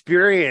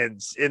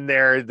experience in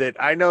there that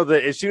I know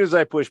that as soon as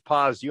I push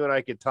pause, you and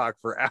I could talk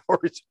for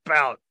hours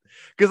about.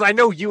 Because I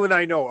know you and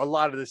I know a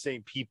lot of the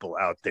same people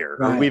out there.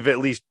 Right. Or we've at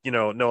least,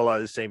 know a lot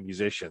of the same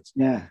musicians.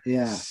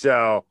 Yeah.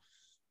 So,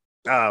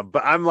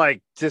 but I'm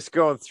just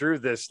going through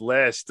this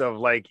list of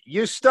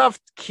you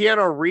stuffed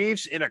Keanu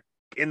Reeves in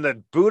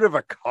the boot of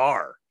a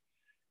car.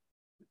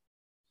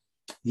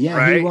 Yeah,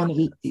 right? He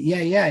wanted.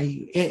 Yeah.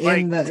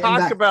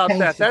 Talk about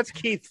that. That's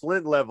Keith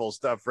Flint level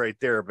stuff right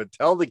there. But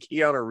tell the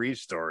Keanu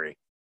Reeves story.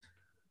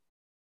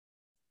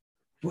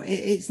 Well,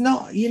 it's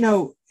not.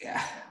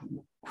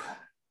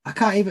 I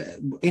can't even.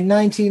 In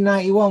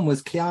 1991,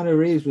 Keanu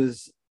Reeves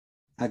was,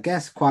 I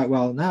guess, quite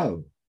well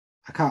known.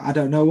 I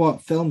don't know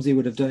what films he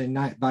would have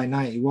done by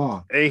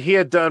 91. He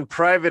had done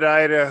Private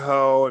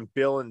Idaho and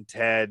Bill and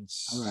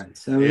Ted's. All right,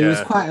 so he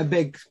was quite a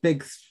big.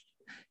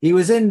 He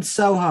was in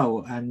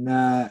Soho,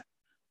 and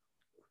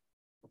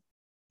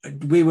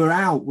we were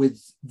out with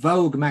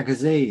Vogue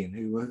magazine,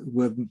 who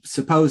were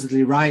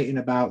supposedly writing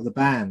about the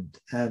band,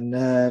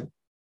 and.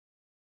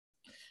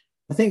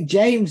 I think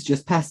James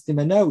just passed him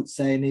a note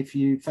saying, if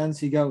you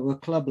fancy going to a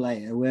club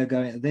later, we're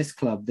going to this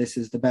club. This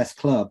is the best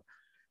club.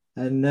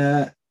 And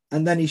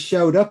then he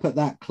showed up at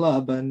that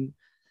club and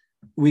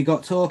we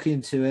got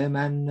talking to him,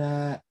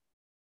 and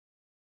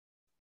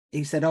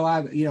he said, oh,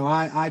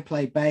 I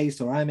play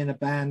bass, or I'm in a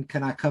band.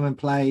 Can I come and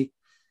play?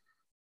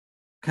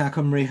 Can I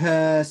come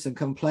rehearse and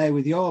come play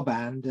with your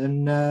band?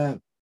 And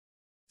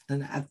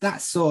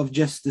that's sort of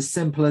just as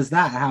simple as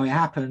that, how it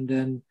happened.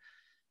 And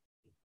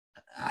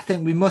I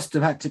think we must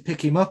have had to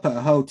pick him up at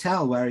a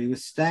hotel where he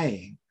was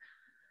staying.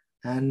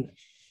 And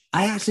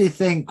I actually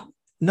think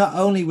not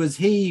only was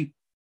I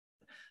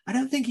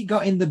don't think he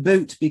got in the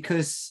boot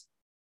because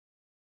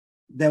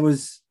there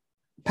was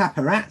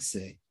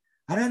paparazzi.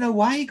 I don't know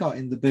why he got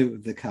in the boot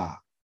of the car,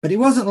 but it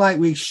wasn't like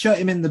we shut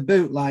him in the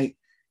boot like,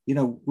 we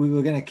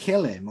were going to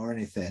kill him or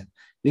anything,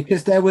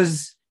 because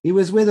he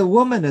was with a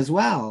woman as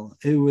well,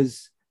 who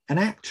was an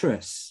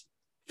actress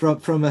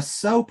from a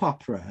soap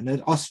opera,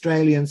 an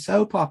Australian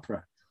soap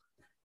opera.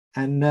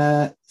 And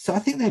so I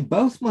think they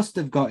both must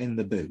have got in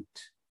the boot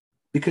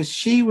because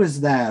she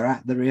was there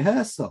at the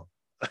rehearsal.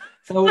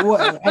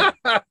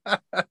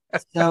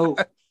 So,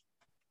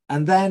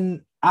 and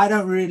then I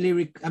don't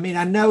really, I mean,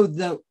 I know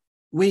that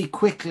we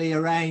quickly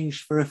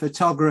arranged for a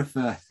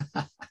photographer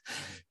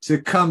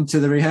to come to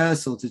the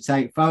rehearsal to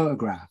take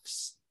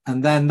photographs.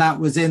 And then that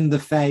was In the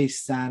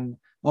Face and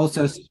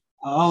also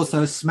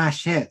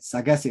Smash Hits.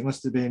 I guess it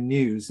must have been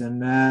News.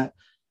 And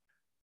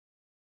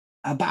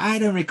but I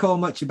don't recall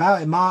much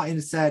about it.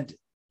 Martin said,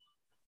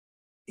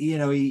 you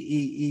know,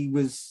 he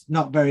was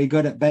not very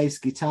good at bass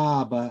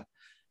guitar, but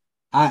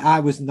I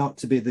was not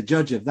to be the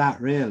judge of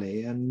that,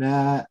 really. And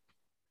I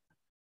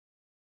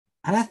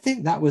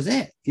think that was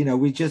it. You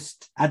know,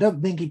 I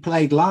don't think he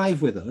played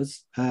live with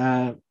us,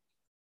 but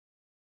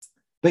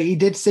he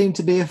did seem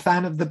to be a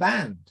fan of the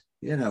band,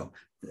 you know.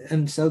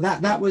 And so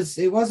that was,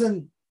 it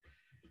wasn't,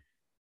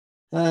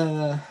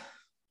 you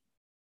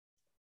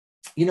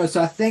know,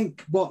 so I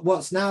think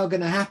what's now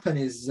going to happen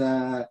is,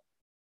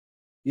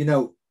 you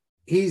know,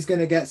 he's going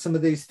to get some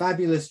of these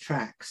fabulous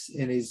tracks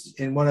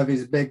in one of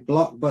his big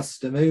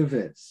blockbuster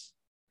movies,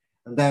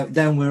 and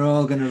then we're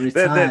all going to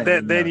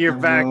retire. Then you're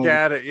back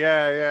at it,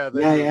 yeah.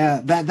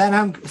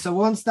 Then so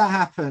once that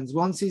happens,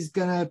 once he's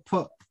going to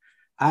put,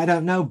 I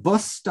don't know,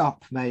 Bus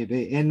Stop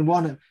maybe in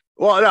one of.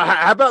 Well, no,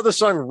 how about the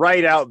song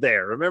Right Out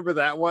There? Remember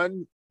that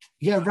one?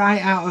 Yeah,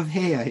 Right Out of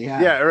Here.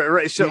 Yeah. Yeah.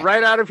 Right. So yeah.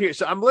 Right Out of Here.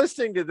 So I'm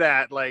listening to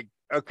that. Like,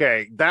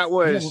 okay, that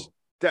was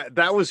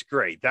that was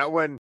great. That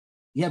one.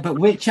 Yeah, but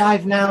which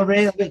I've now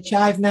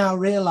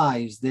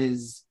realized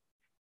is,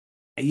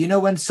 you know,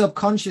 when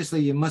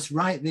subconsciously you must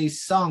write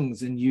these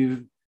songs and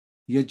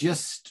you're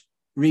just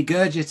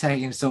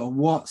regurgitating sort of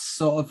what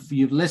sort of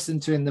you've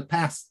listened to in the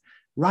past.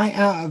 Right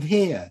Out of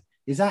Here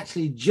is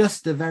actually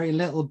just a very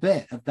little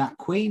bit of that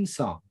Queen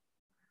song,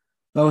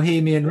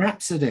 Bohemian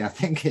Rhapsody, I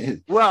think it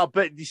is. Well,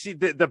 but you see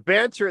the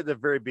banter at the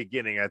very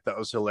beginning, I thought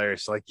was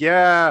hilarious. Like,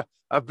 yeah,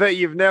 I bet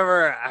you've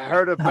never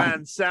heard a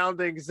band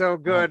sounding so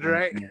good,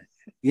 right?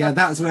 Yeah,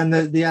 that's when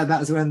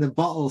the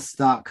bottles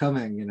start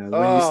coming. You know,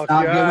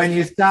 when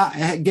you start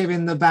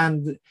giving the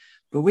band.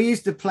 But we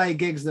used to play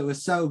gigs that were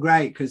so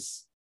great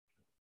because.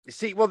 You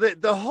see, well,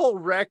 the whole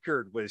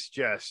record was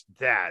just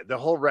that. The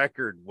whole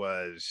record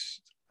was.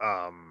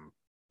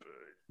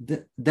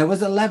 There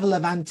was a level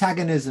of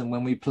antagonism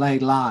when we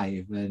played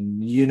live,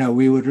 and you know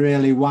we would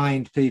really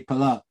wind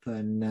people up,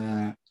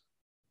 and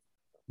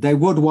they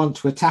would want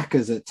to attack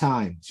us at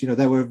times. You know,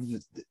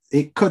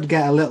 it could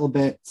get a little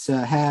bit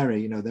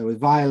hairy. You know, there was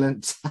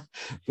violence,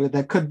 but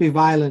there could be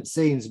violent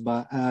scenes.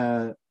 But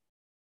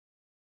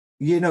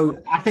you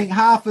know, I think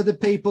half of the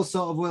people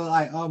sort of were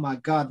like, "Oh my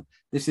God,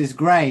 this is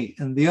great,"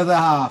 and the other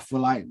half were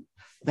like,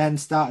 then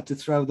started to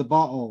throw the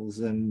bottles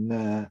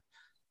and.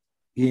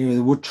 You know, they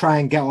would try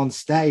and get on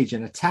stage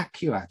and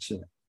attack you,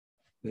 actually,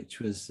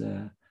 which was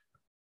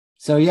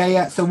so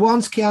yeah. So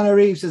once Keanu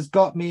Reeves has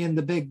got me in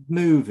the big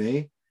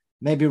movie,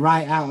 maybe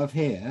Right Out of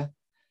Here,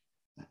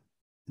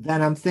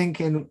 then I'm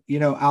thinking, you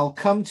know, I'll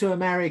come to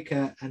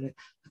America and I'd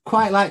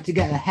quite like to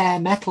get a hair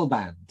metal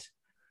band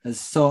as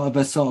sort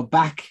of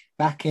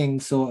backing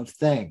sort of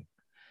thing,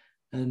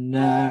 and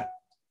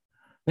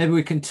maybe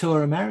we can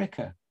tour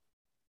America.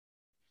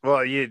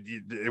 Well, you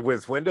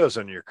with windows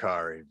on your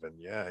car, even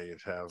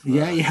you'd have.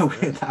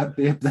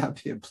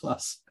 That'd be a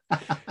plus.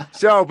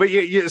 So, but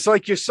it's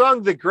like you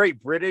sung the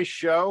Great British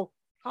Show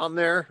on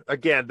there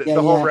again.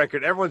 The whole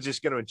record. Everyone's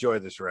just going to enjoy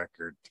this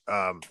record.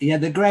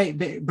 The Great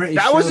British.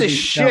 That was a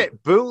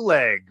shit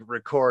bootleg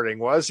recording,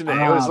 wasn't it?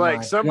 It was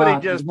like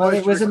somebody just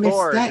pushed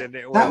record, and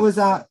it was. That was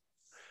our.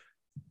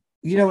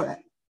 You know,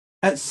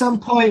 at some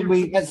point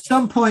we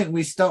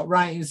stopped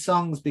writing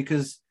songs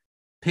because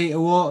Peter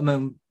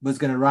Waterman was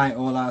going to write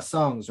all our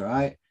songs,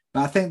 right?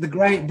 But I think the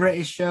Great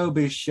British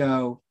Showbiz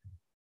Show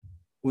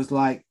was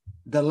like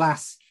the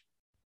last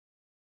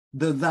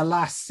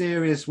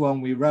serious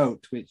one we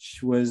wrote,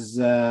 which was,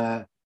 you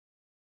know,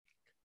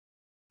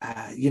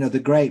 the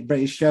Great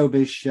British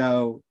Showbiz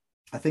Show.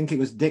 I think it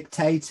was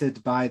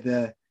dictated by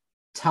the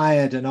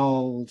tired and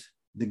old,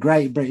 the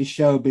Great British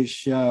Showbiz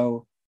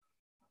Show,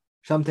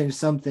 something,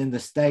 the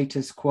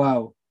status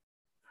quo.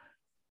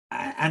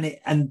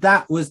 And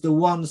that was the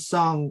one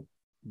song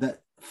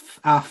that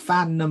our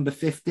fan number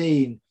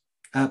 15,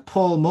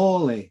 Paul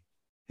Morley,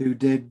 who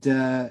did,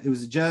 he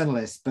was a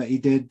journalist, but he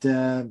did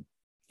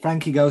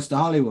Frankie Goes to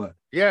Hollywood.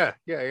 Yeah.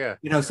 You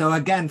know, so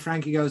again,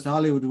 Frankie Goes to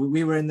Hollywood.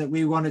 We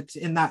wanted to,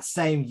 in that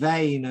same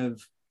vein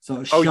of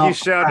sort of. Oh, you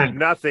sounded Frank.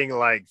 Nothing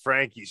like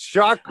Frankie.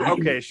 Shock.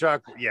 Okay,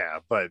 Shock. Yeah,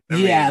 but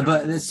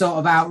but the sort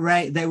of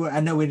outrage.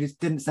 I know we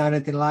just didn't sound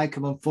anything like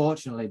them,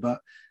 unfortunately,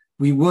 but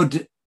we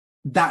would.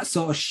 That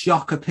sort of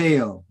shock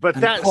appeal. But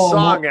that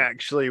song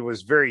actually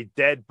was very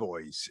Dead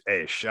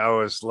Boys-ish. I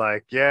was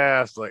like,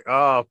 it's like,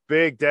 oh,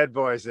 big Dead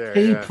Boys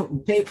there.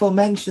 People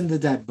mention the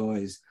Dead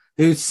Boys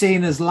who'd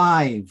seen us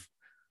live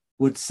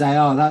would say,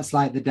 oh, that's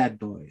like the Dead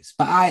Boys.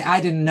 But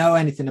I didn't know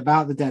anything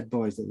about the Dead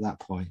Boys at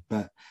that point.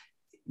 But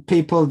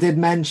people did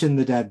mention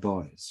the Dead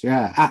Boys,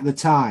 yeah, at the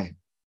time.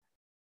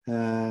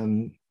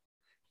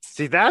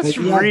 See, that's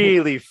But yeah,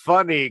 really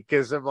funny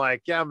because I'm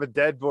like, yeah, I'm a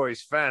Dead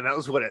Boys fan. That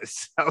was what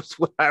that was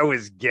what I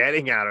was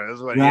getting out of it.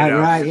 That's what, right, you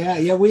know. right,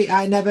 yeah.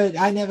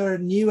 I never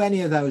knew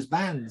any of those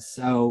bands.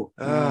 So,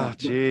 Oh, but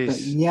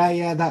jeez.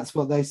 yeah, that's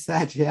what they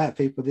said. Yeah,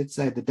 people did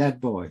say the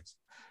Dead Boys.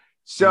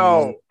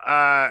 So,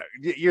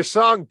 your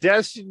song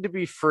 "Destined to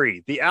Be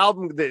Free," the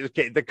album,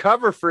 the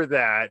cover for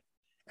that,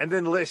 and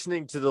then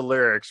listening to the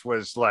lyrics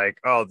was like,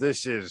 oh,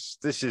 this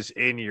is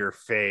in your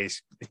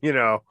face, you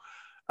know.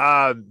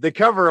 The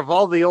cover of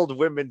all the old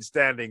women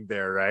standing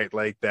there, right,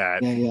 like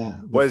that, Yeah.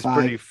 was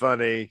pretty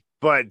funny.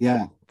 But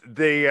yeah,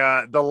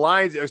 the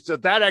lines, so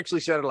that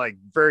actually sounded like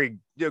very,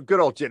 you know, good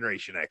old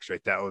Generation X,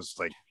 right? That was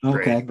like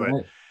okay, great.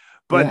 great.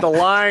 But Yeah. the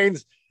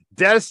lines,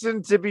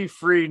 "Destined to be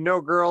free, no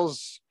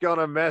girl's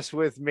gonna mess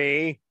with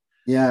me.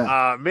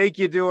 Yeah, Make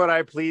you do what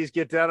I please,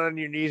 get down on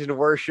your knees and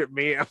worship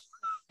me." I'm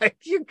like,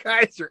 you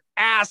guys are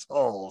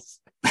assholes.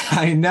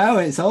 I know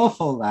it's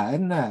awful, that,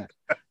 isn't it?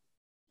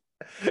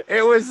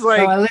 It was like,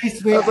 So at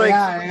least we, I was like,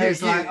 yeah,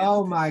 it's like,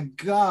 oh my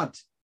god.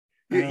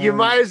 you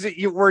might as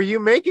were you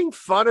making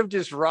fun of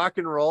just rock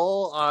and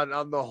roll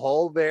on the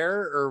whole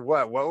there, or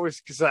what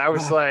was, because I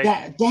was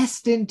like,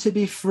 destined to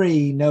be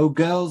free, no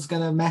girl's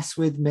gonna mess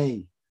with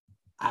me.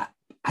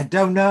 I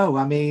don't know.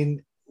 I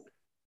mean,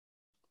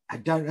 I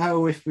don't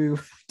know if we.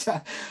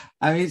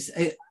 I mean,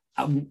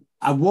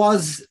 I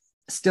was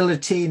still a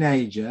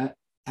teenager,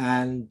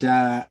 and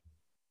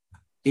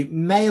it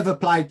may have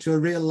applied to a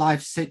real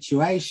life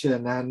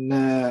situation, and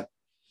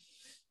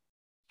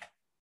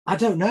I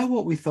don't know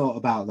what we thought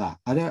about that.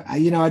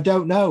 I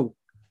don't know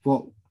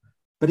what,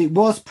 but it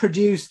was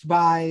produced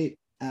by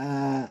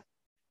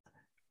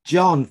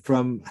John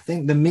from, I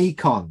think, the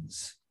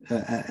Mekons,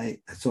 a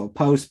sort of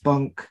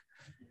post-punk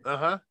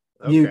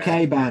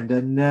UK band,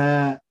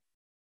 and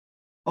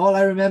all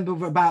I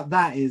remember about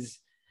that is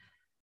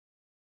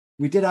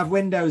we did have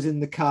windows in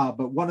the car,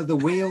 but one of the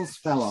wheels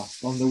fell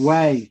off on the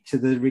way to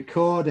the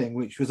recording,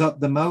 which was up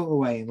the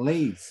motorway in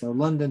Leeds. So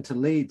London to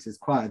Leeds is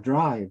quite a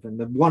drive, and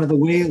one of the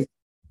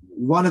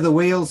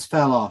wheels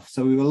fell off.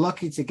 So we were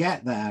lucky to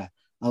get there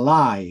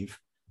alive.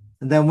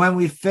 And then when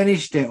we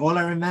finished it, all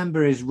I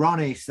remember is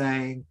Ronnie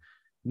saying,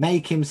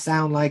 "Make him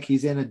sound like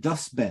he's in a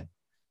dustbin."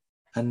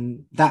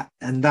 And that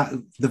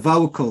the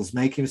vocals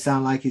make him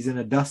sound like he's in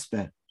a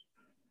dustbin.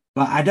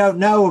 But I don't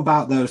know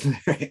about those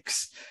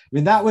lyrics. I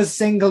mean, that was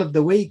single of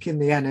the week in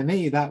the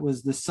NME. That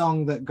was the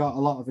song that got a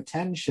lot of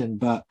attention.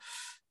 But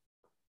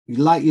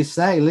like you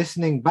say,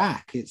 listening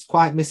back, it's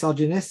quite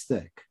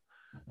misogynistic.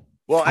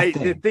 Well,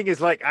 the thing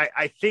is, like,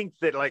 I think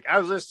that, like, I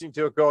was listening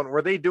to it going,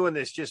 were they doing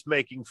this just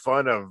making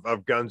fun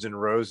of Guns N'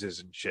 Roses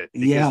and shit?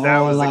 Because yeah, that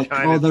or was like the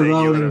kind all of the thing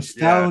Rolling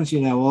Stones,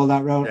 you know, all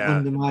that Yeah.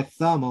 Under My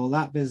Thumb, all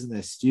that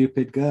business,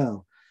 Stupid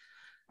Girl.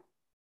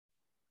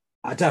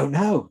 I don't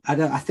know.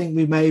 I think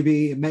we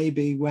maybe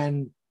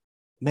not.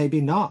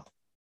 Maybe not.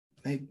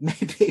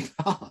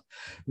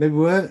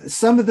 Maybe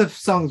some of the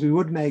songs we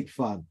would make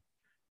fun.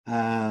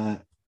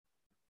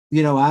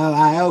 You know,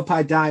 I hope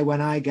I die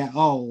when I get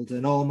old,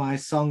 and all my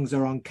songs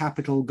are on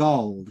Capital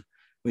Gold,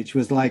 which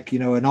was like, you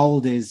know, an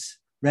oldies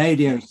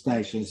radio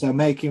station. So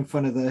making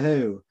fun of the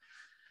Who,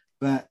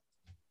 but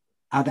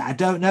I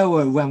don't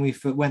know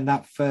when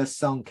that first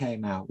song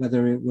came out,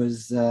 whether it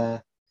was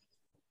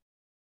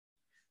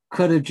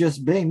could have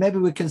just been, maybe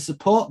we can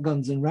support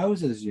Guns N'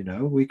 Roses. You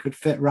know, we could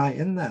fit right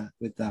in there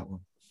with that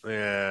one.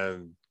 Yeah,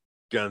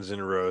 Guns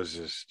N'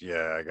 Roses.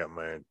 Yeah, I got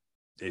my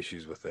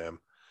issues with them.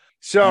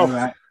 So.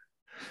 Right.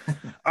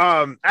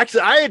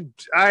 Actually,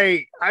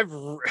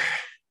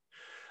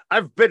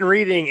 I've been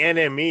reading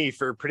NME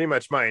for pretty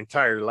much my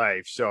entire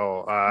life,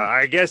 so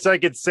I guess I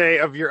could say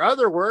of your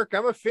other work,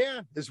 I'm a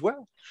fan as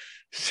well.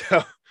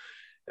 So,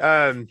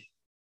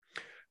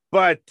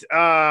 but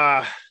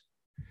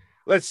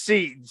let's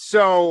see.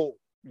 So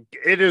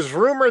it is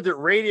rumored that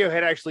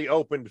Radiohead actually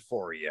opened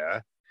for you.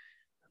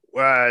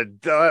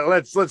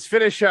 Let's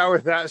finish out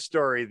with that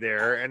story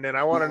there, and then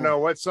I want to know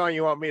what song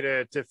you want me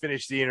to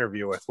finish the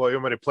interview with. What you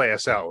want me to play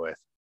us out with?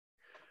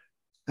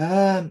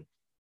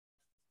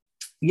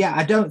 Yeah,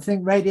 I don't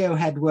think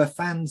Radiohead were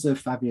fans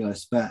of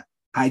Fabulous, but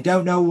I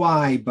don't know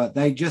why, but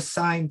they just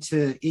signed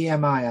to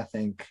EMI, I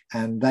think,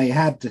 and they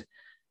had,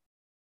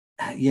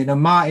 you know,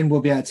 Martin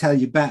will be able to tell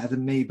you better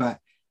than me, but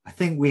I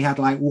think we had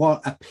like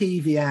a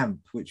PV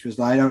amp, which was,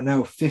 I don't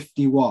know,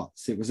 50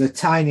 watts. It was a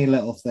tiny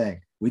little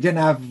thing. We didn't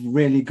have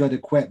really good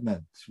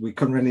equipment. We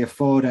couldn't really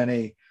afford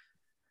any.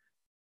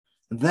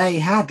 They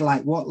had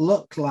like what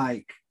looked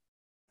like,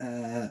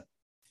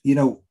 you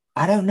know,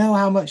 I don't know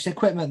how much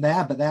equipment they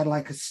had, but they had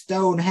like a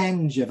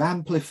Stonehenge of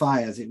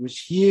amplifiers. It was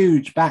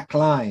huge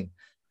backline.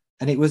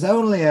 And it was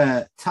only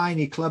a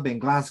tiny club in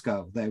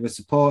Glasgow that was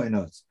supporting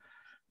us.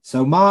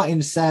 So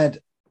Martin said,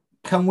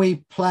 "Can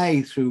we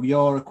play through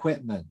your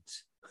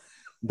equipment?"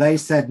 They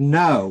said,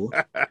 "No."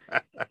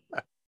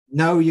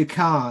 "No, you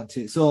can't.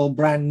 It's all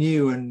brand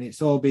new and it's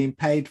all being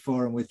paid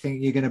for, and we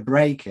think you're going to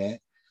break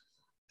it."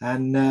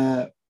 And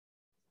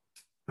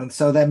And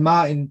so then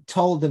Martin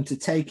told them to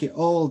take it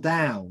all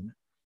down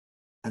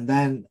and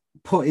then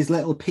put his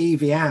little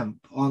PV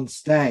amp on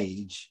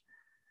stage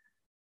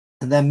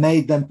and then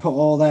made them put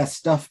all their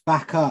stuff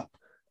back up.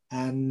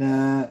 And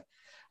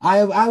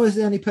I was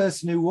the only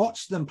person who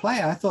watched them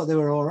play. I thought they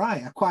were all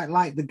right. I quite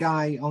liked the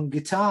guy on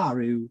guitar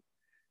who,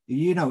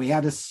 you know, he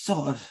had a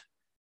sort of,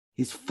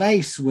 his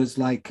face was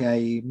like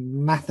a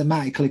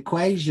mathematical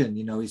equation.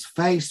 You know, his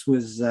face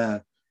was,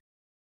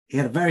 he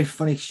had a very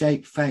funny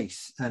shaped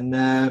face. And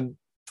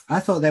I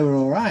thought they were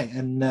all right.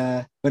 And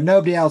but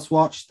nobody else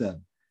watched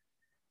them.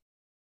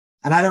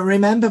 And I don't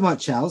remember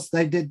much else.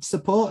 They did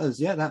support us.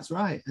 Yeah, that's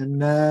right.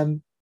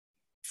 And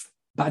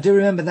but I do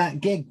remember that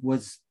gig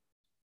was,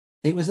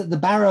 it was at the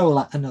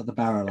Barrowlands. Not the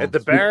Barrowlands. At the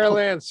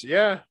Barrowlands,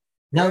 yeah.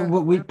 No,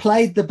 we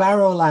played the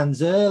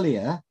Barrowlands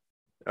earlier.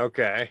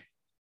 Okay.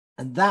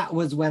 And that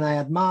was when I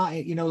had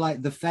Martin, you know,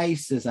 like the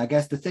Faces. I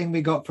guess the thing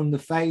we got from the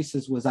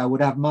Faces was I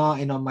would have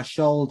Martin on my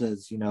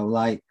shoulders, you know,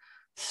 like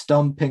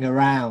stomping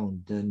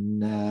around.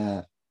 And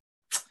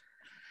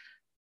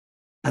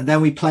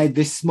then we played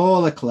this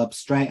smaller club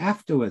straight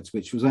afterwards,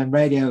 which was when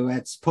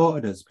Radiohead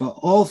supported us. But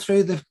all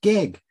through the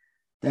gig,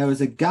 there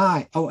was a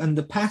guy. Oh, and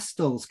the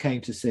Pastels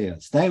came to see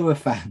us. They were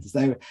fans.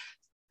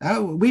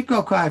 We've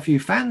got quite a few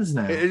fans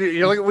now. You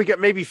know, we got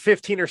maybe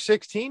 15 or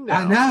 16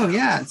 now. I know,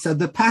 yeah. So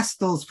the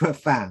Pastels were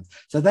fans.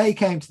 So they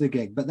came to the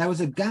gig. But there was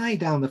a guy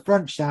down the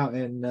front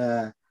shouting,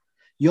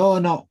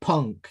 "You're not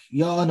punk.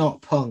 You're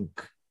not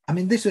punk." I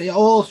mean, this was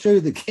all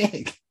through the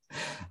gig.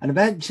 And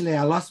eventually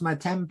I lost my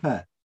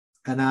temper.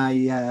 And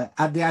I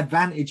had the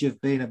advantage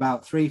of being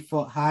about 3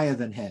 foot higher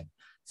than him.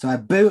 So I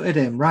booted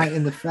him right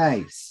in the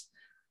face.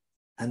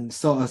 And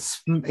sort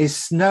of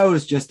his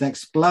nose just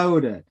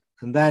exploded.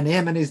 And then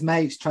him and his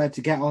mates tried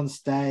to get on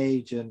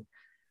stage, and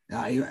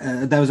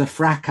there was a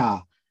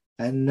fracas.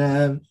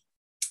 And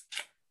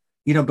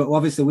you know, but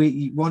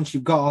obviously once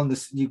you've got on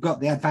this, you've got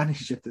the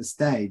advantage of the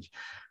stage.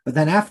 But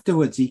then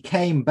afterwards, he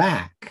came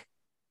back,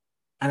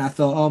 and I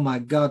thought, oh my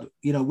God,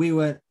 you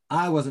know,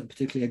 I wasn't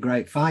particularly a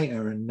great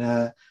fighter, and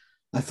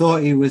I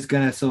thought he was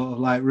going to sort of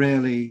like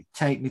really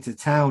take me to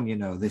town, you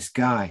know, this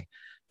guy.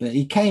 But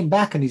he came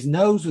back and his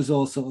nose was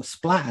all sort of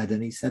splattered.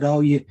 And he said,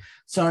 "Oh,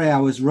 sorry, I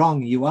was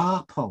wrong. You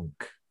are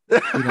punk. You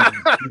know,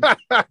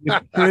 you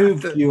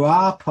proved you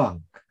are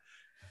punk,"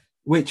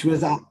 which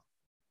was,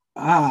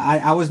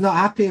 I was not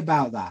happy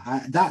about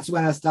that. That's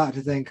when I started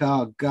to think,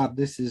 oh God,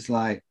 this is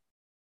like,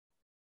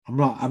 I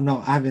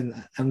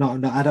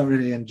don't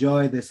really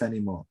enjoy this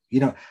anymore. You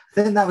know, I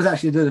think that was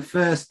actually the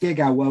first gig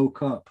I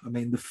woke up. I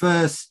mean, the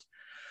first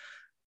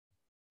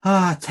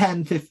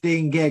 10,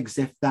 15 gigs,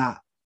 if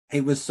that.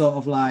 It was sort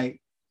of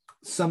like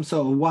some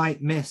sort of white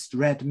mist,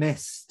 red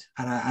mist,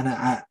 and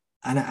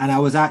I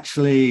was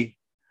actually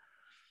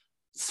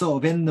sort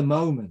of in the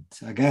moment,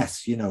 I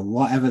guess, you know,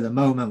 whatever the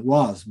moment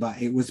was,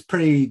 but it was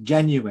pretty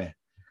genuine.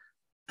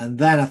 And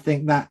then I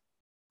think that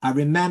I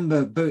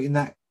remember booting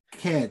that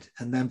kid,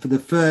 and then for the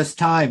first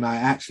time, I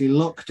actually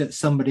looked at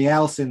somebody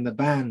else in the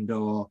band,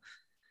 or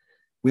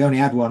we only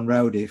had one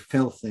roadie,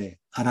 Filthy,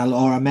 and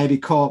I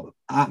maybe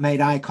made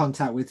eye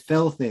contact with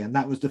Filthy, and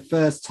that was the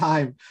first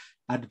time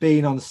I'd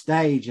been on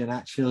stage and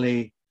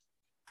actually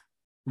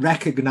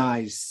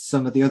recognized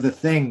some of the other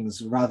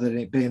things rather than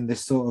it being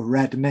this sort of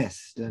red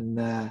mist. And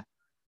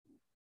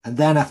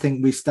then I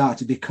think we started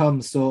to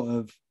become sort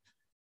of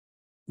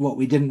what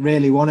we didn't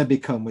really want to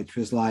become, which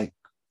was like,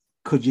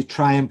 could you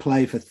try and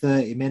play for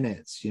 30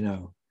 minutes, you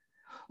know,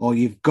 or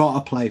you've got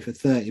to play for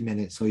 30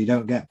 minutes or you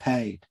don't get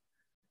paid.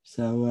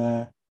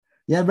 So,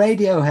 yeah,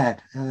 Radiohead.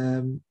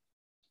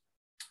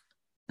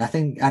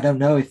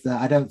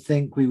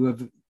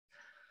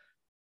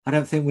 I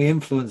don't think we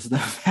influenced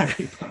them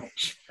very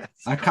much.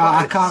 I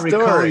can't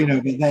recall, you know,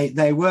 but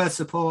they were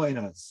supporting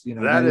us. You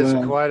know, that is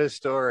quite a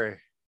story.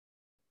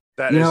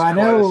 I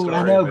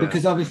know,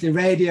 because obviously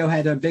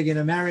Radiohead are big in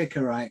America,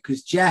 right?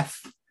 Because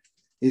Jeff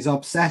is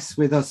obsessed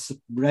with us,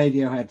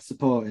 Radiohead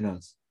supporting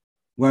us,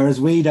 whereas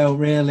we don't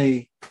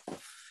really.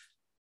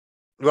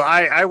 Well,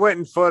 I went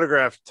and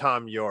photographed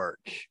Tom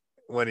York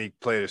when he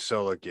played a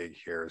solo gig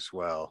here as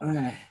well.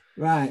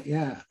 Right,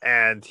 yeah.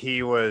 And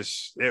it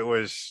was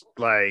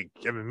like,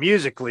 I mean,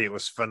 musically, it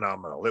was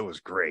phenomenal. It was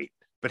great.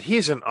 But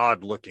he's an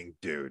odd looking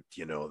dude,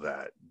 you know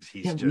that.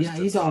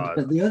 He's odd.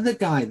 But the other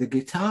guy, the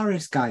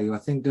guitarist guy who I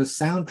think does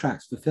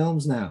soundtracks for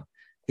films now,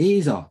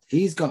 he's odd.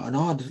 He's got an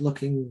odd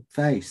looking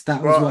face.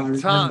 That was what I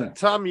remember.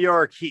 Tom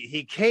York,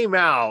 he came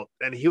out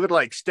and he would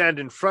like stand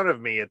in front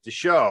of me at the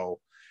show,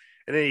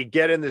 and then he'd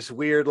get in this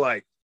weird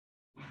like,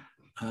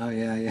 oh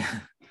yeah.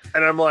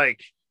 And I'm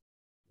like,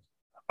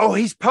 oh,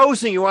 he's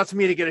posing. He wants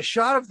me to get a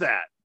shot of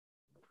that.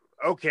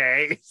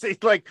 Okay.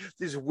 It's like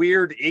this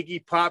weird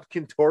Iggy Pop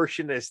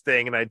contortionist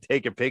thing, and I'd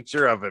take a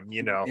picture of him,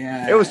 you know.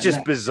 Yeah, it was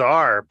just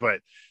bizarre,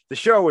 but the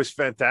show was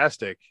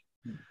fantastic.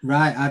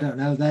 Right. I don't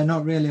know. They're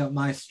not really up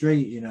my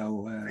street, you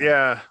know.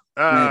 Yeah.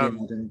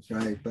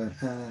 Right, but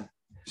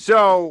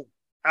so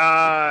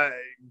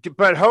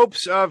but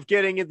hopes of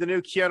getting the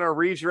new Keanu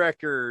Reeves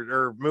record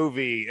or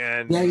movie,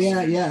 and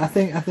yeah. I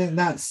think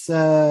that's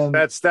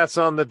that's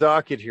on the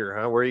docket here,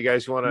 huh? Where you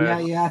guys want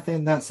to? Yeah. I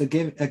think that's a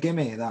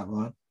gimme, that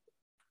one.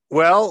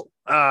 Well,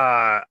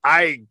 I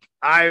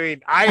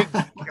mean,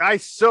 I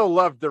so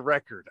loved the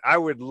record. I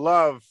would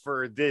love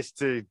for this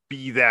to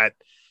be that,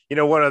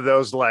 one of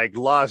those like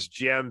lost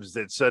gems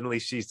that suddenly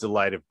sees the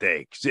light of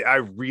day. 'Cause I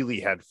really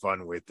had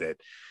fun with it.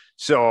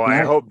 So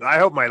yeah. I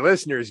hope my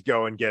listeners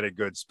go and get a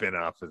good spin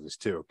off of this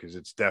too, because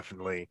it's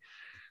definitely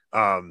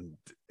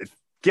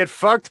Get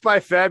Fucked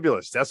by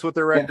Fabulous. That's what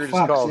the record is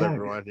called,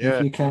 everyone. Yeah.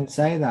 If you can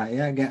say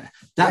that,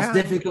 that's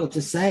difficult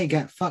to say.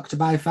 Get Fucked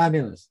by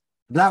Fabulous.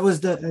 That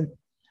was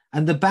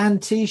and the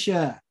band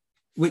T-shirt,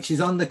 which is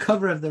on the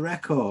cover of the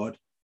record,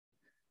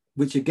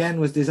 which again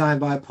was designed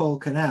by Paul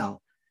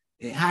Cannell.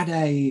 It had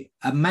a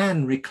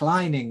man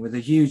reclining with a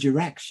huge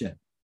erection,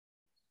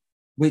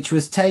 which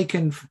was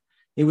taken.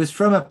 It was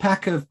from a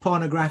pack of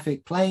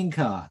pornographic playing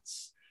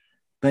cards,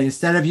 but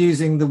instead of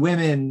using the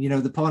women,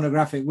 the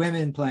pornographic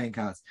women playing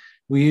cards,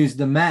 we used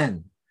the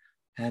men.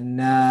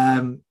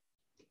 And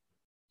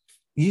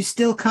you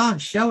still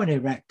can't show an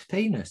erect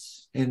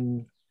penis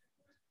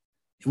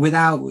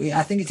without.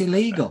 I think it's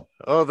illegal.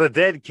 Oh, the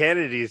Dead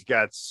Kennedys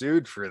got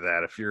sued for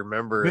that, if you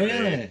remember.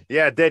 Really?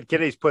 Yeah, Dead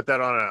Kennedys put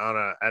that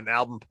on an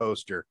album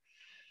poster,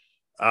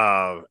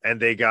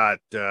 and they got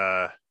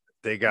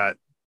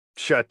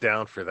shut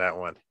down for that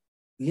one.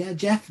 Yeah,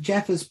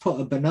 Jeff has put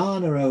a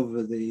banana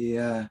over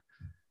the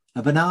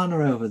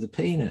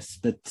penis,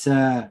 but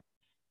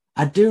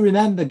I do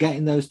remember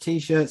getting those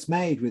T-shirts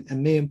made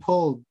and me and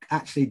Paul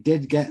actually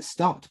did get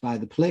stopped by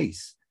the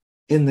police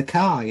in the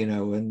car,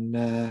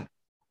 and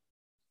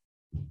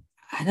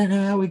I don't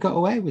know how we got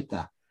away with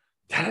that.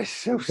 That is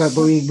so. But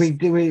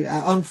we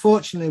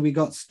unfortunately we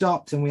got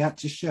stopped and we had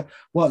to show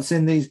what's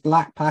in these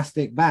black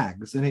plastic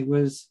bags, and it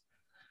was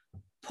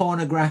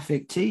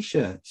pornographic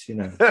T-shirts,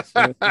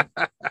 So,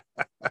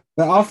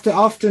 but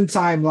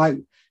oftentimes, like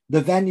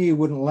the venue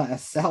wouldn't let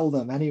us sell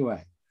them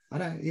anyway. I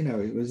don't,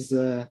 it was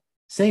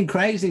seemed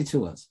crazy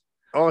to us.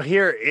 Oh,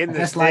 here in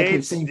the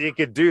States, you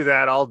could do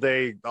that all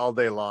day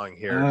long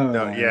here.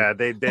 Right. Yeah,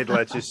 they'd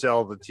let you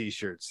sell the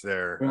T-shirts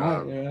there.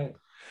 Right.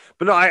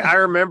 But no, I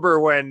remember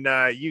when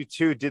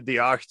U2 did the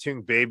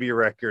Achtung Baby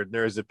record, and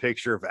there was a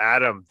picture of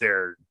Adam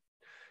there,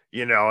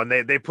 and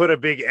they put a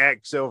big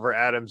X over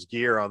Adam's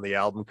gear on the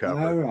album cover.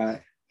 All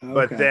right. Okay.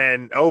 But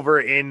then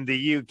over in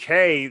the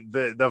UK,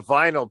 the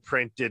vinyl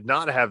print did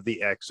not have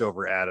the X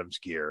over Adam's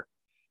gear.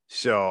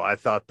 So I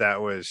thought that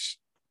was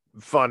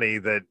funny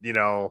that,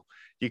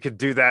 you could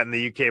do that in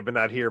the UK, but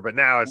not here. But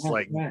now it's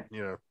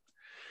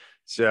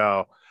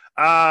so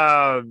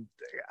I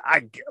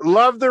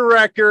love the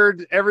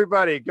record.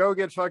 Everybody go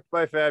get fucked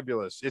by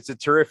Fabulous. It's a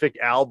terrific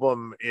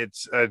album.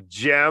 It's a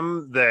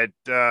gem that,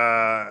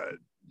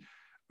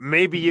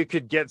 maybe you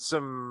could get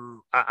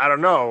some, I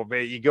don't know,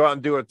 maybe you go out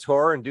and do a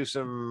tour and do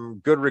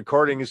some good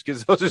recordings,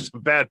 because those are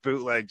some bad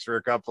bootlegs for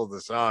a couple of the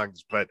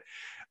songs. But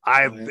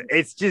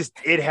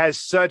it has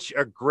such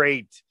a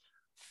great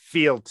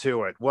feel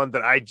to it. One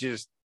that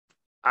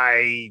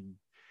I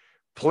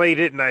played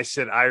it and I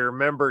said, I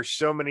remember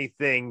so many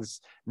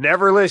things,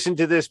 never listened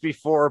to this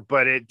before,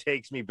 but it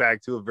takes me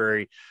back to a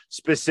very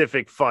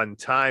specific fun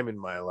time in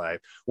my life.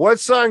 What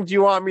song do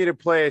you want me to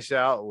play us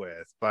out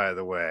with, by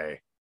the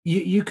way?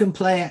 You can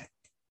play it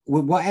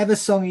with whatever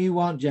song you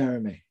want,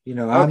 Jeremy.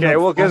 Okay,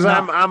 because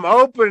I'm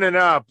opening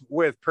up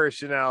with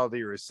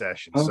Personality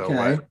Recession.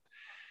 Okay.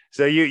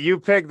 So you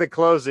pick the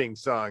closing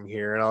song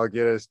here, and I'll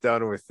get us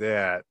done with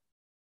that.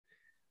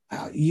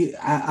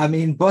 I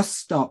mean, Bus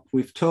Stop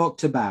we've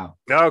talked about.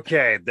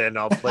 Okay, then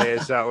I'll play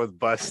us out with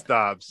Bus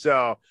Stop.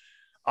 So,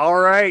 all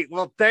right.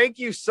 Well, thank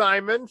you,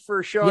 Simon,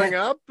 for showing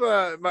up.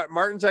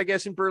 Martin's, I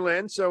guess, in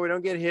Berlin, so we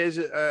don't get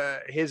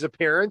his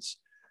appearance.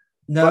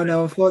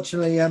 No,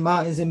 unfortunately,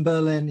 Martin's in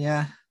Berlin,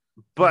 yeah.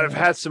 But I've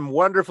had some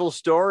wonderful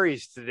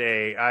stories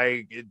today.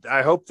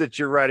 I hope that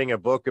you're writing a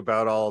book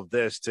about all of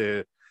this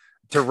to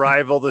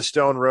rival the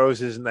Stone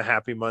Roses and the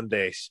Happy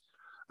Mondays.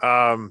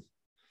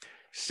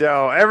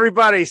 So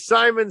everybody,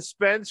 Simon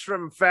Spence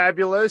from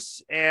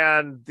Fabulous,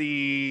 and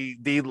the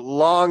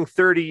long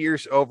 30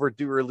 years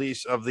overdue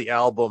release of the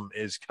album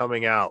is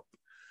coming out.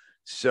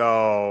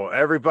 So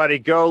everybody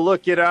go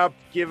look it up,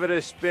 give it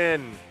a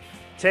spin.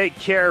 Take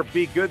care,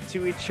 be good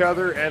to each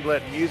other, and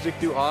let music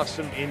do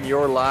awesome in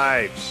your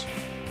lives.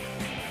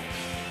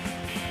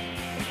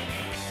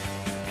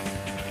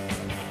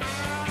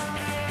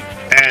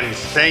 And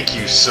thank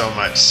you so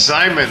much,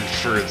 Simon,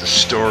 for the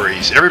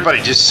stories.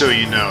 Everybody, just so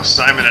you know,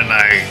 Simon and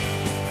I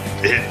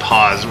hit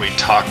pause and we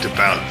talked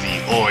about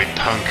the Oi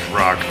punk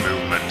rock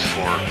movement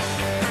for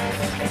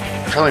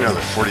probably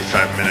another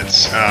 45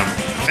 minutes.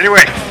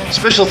 Anyway,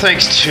 special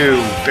thanks to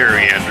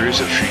Barry Andrews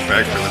of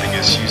Shriekback for letting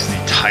us use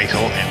the title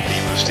and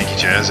theme of Sticky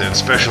Jazz, and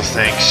special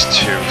thanks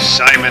to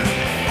Simon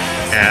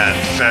and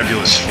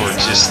Fabulous for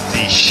just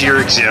the sheer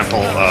example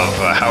of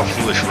how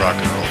foolish rock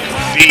and roll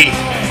can be.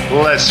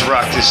 Let's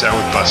rock this out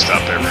with Bus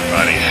Stop,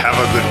 everybody. Have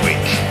a good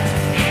week.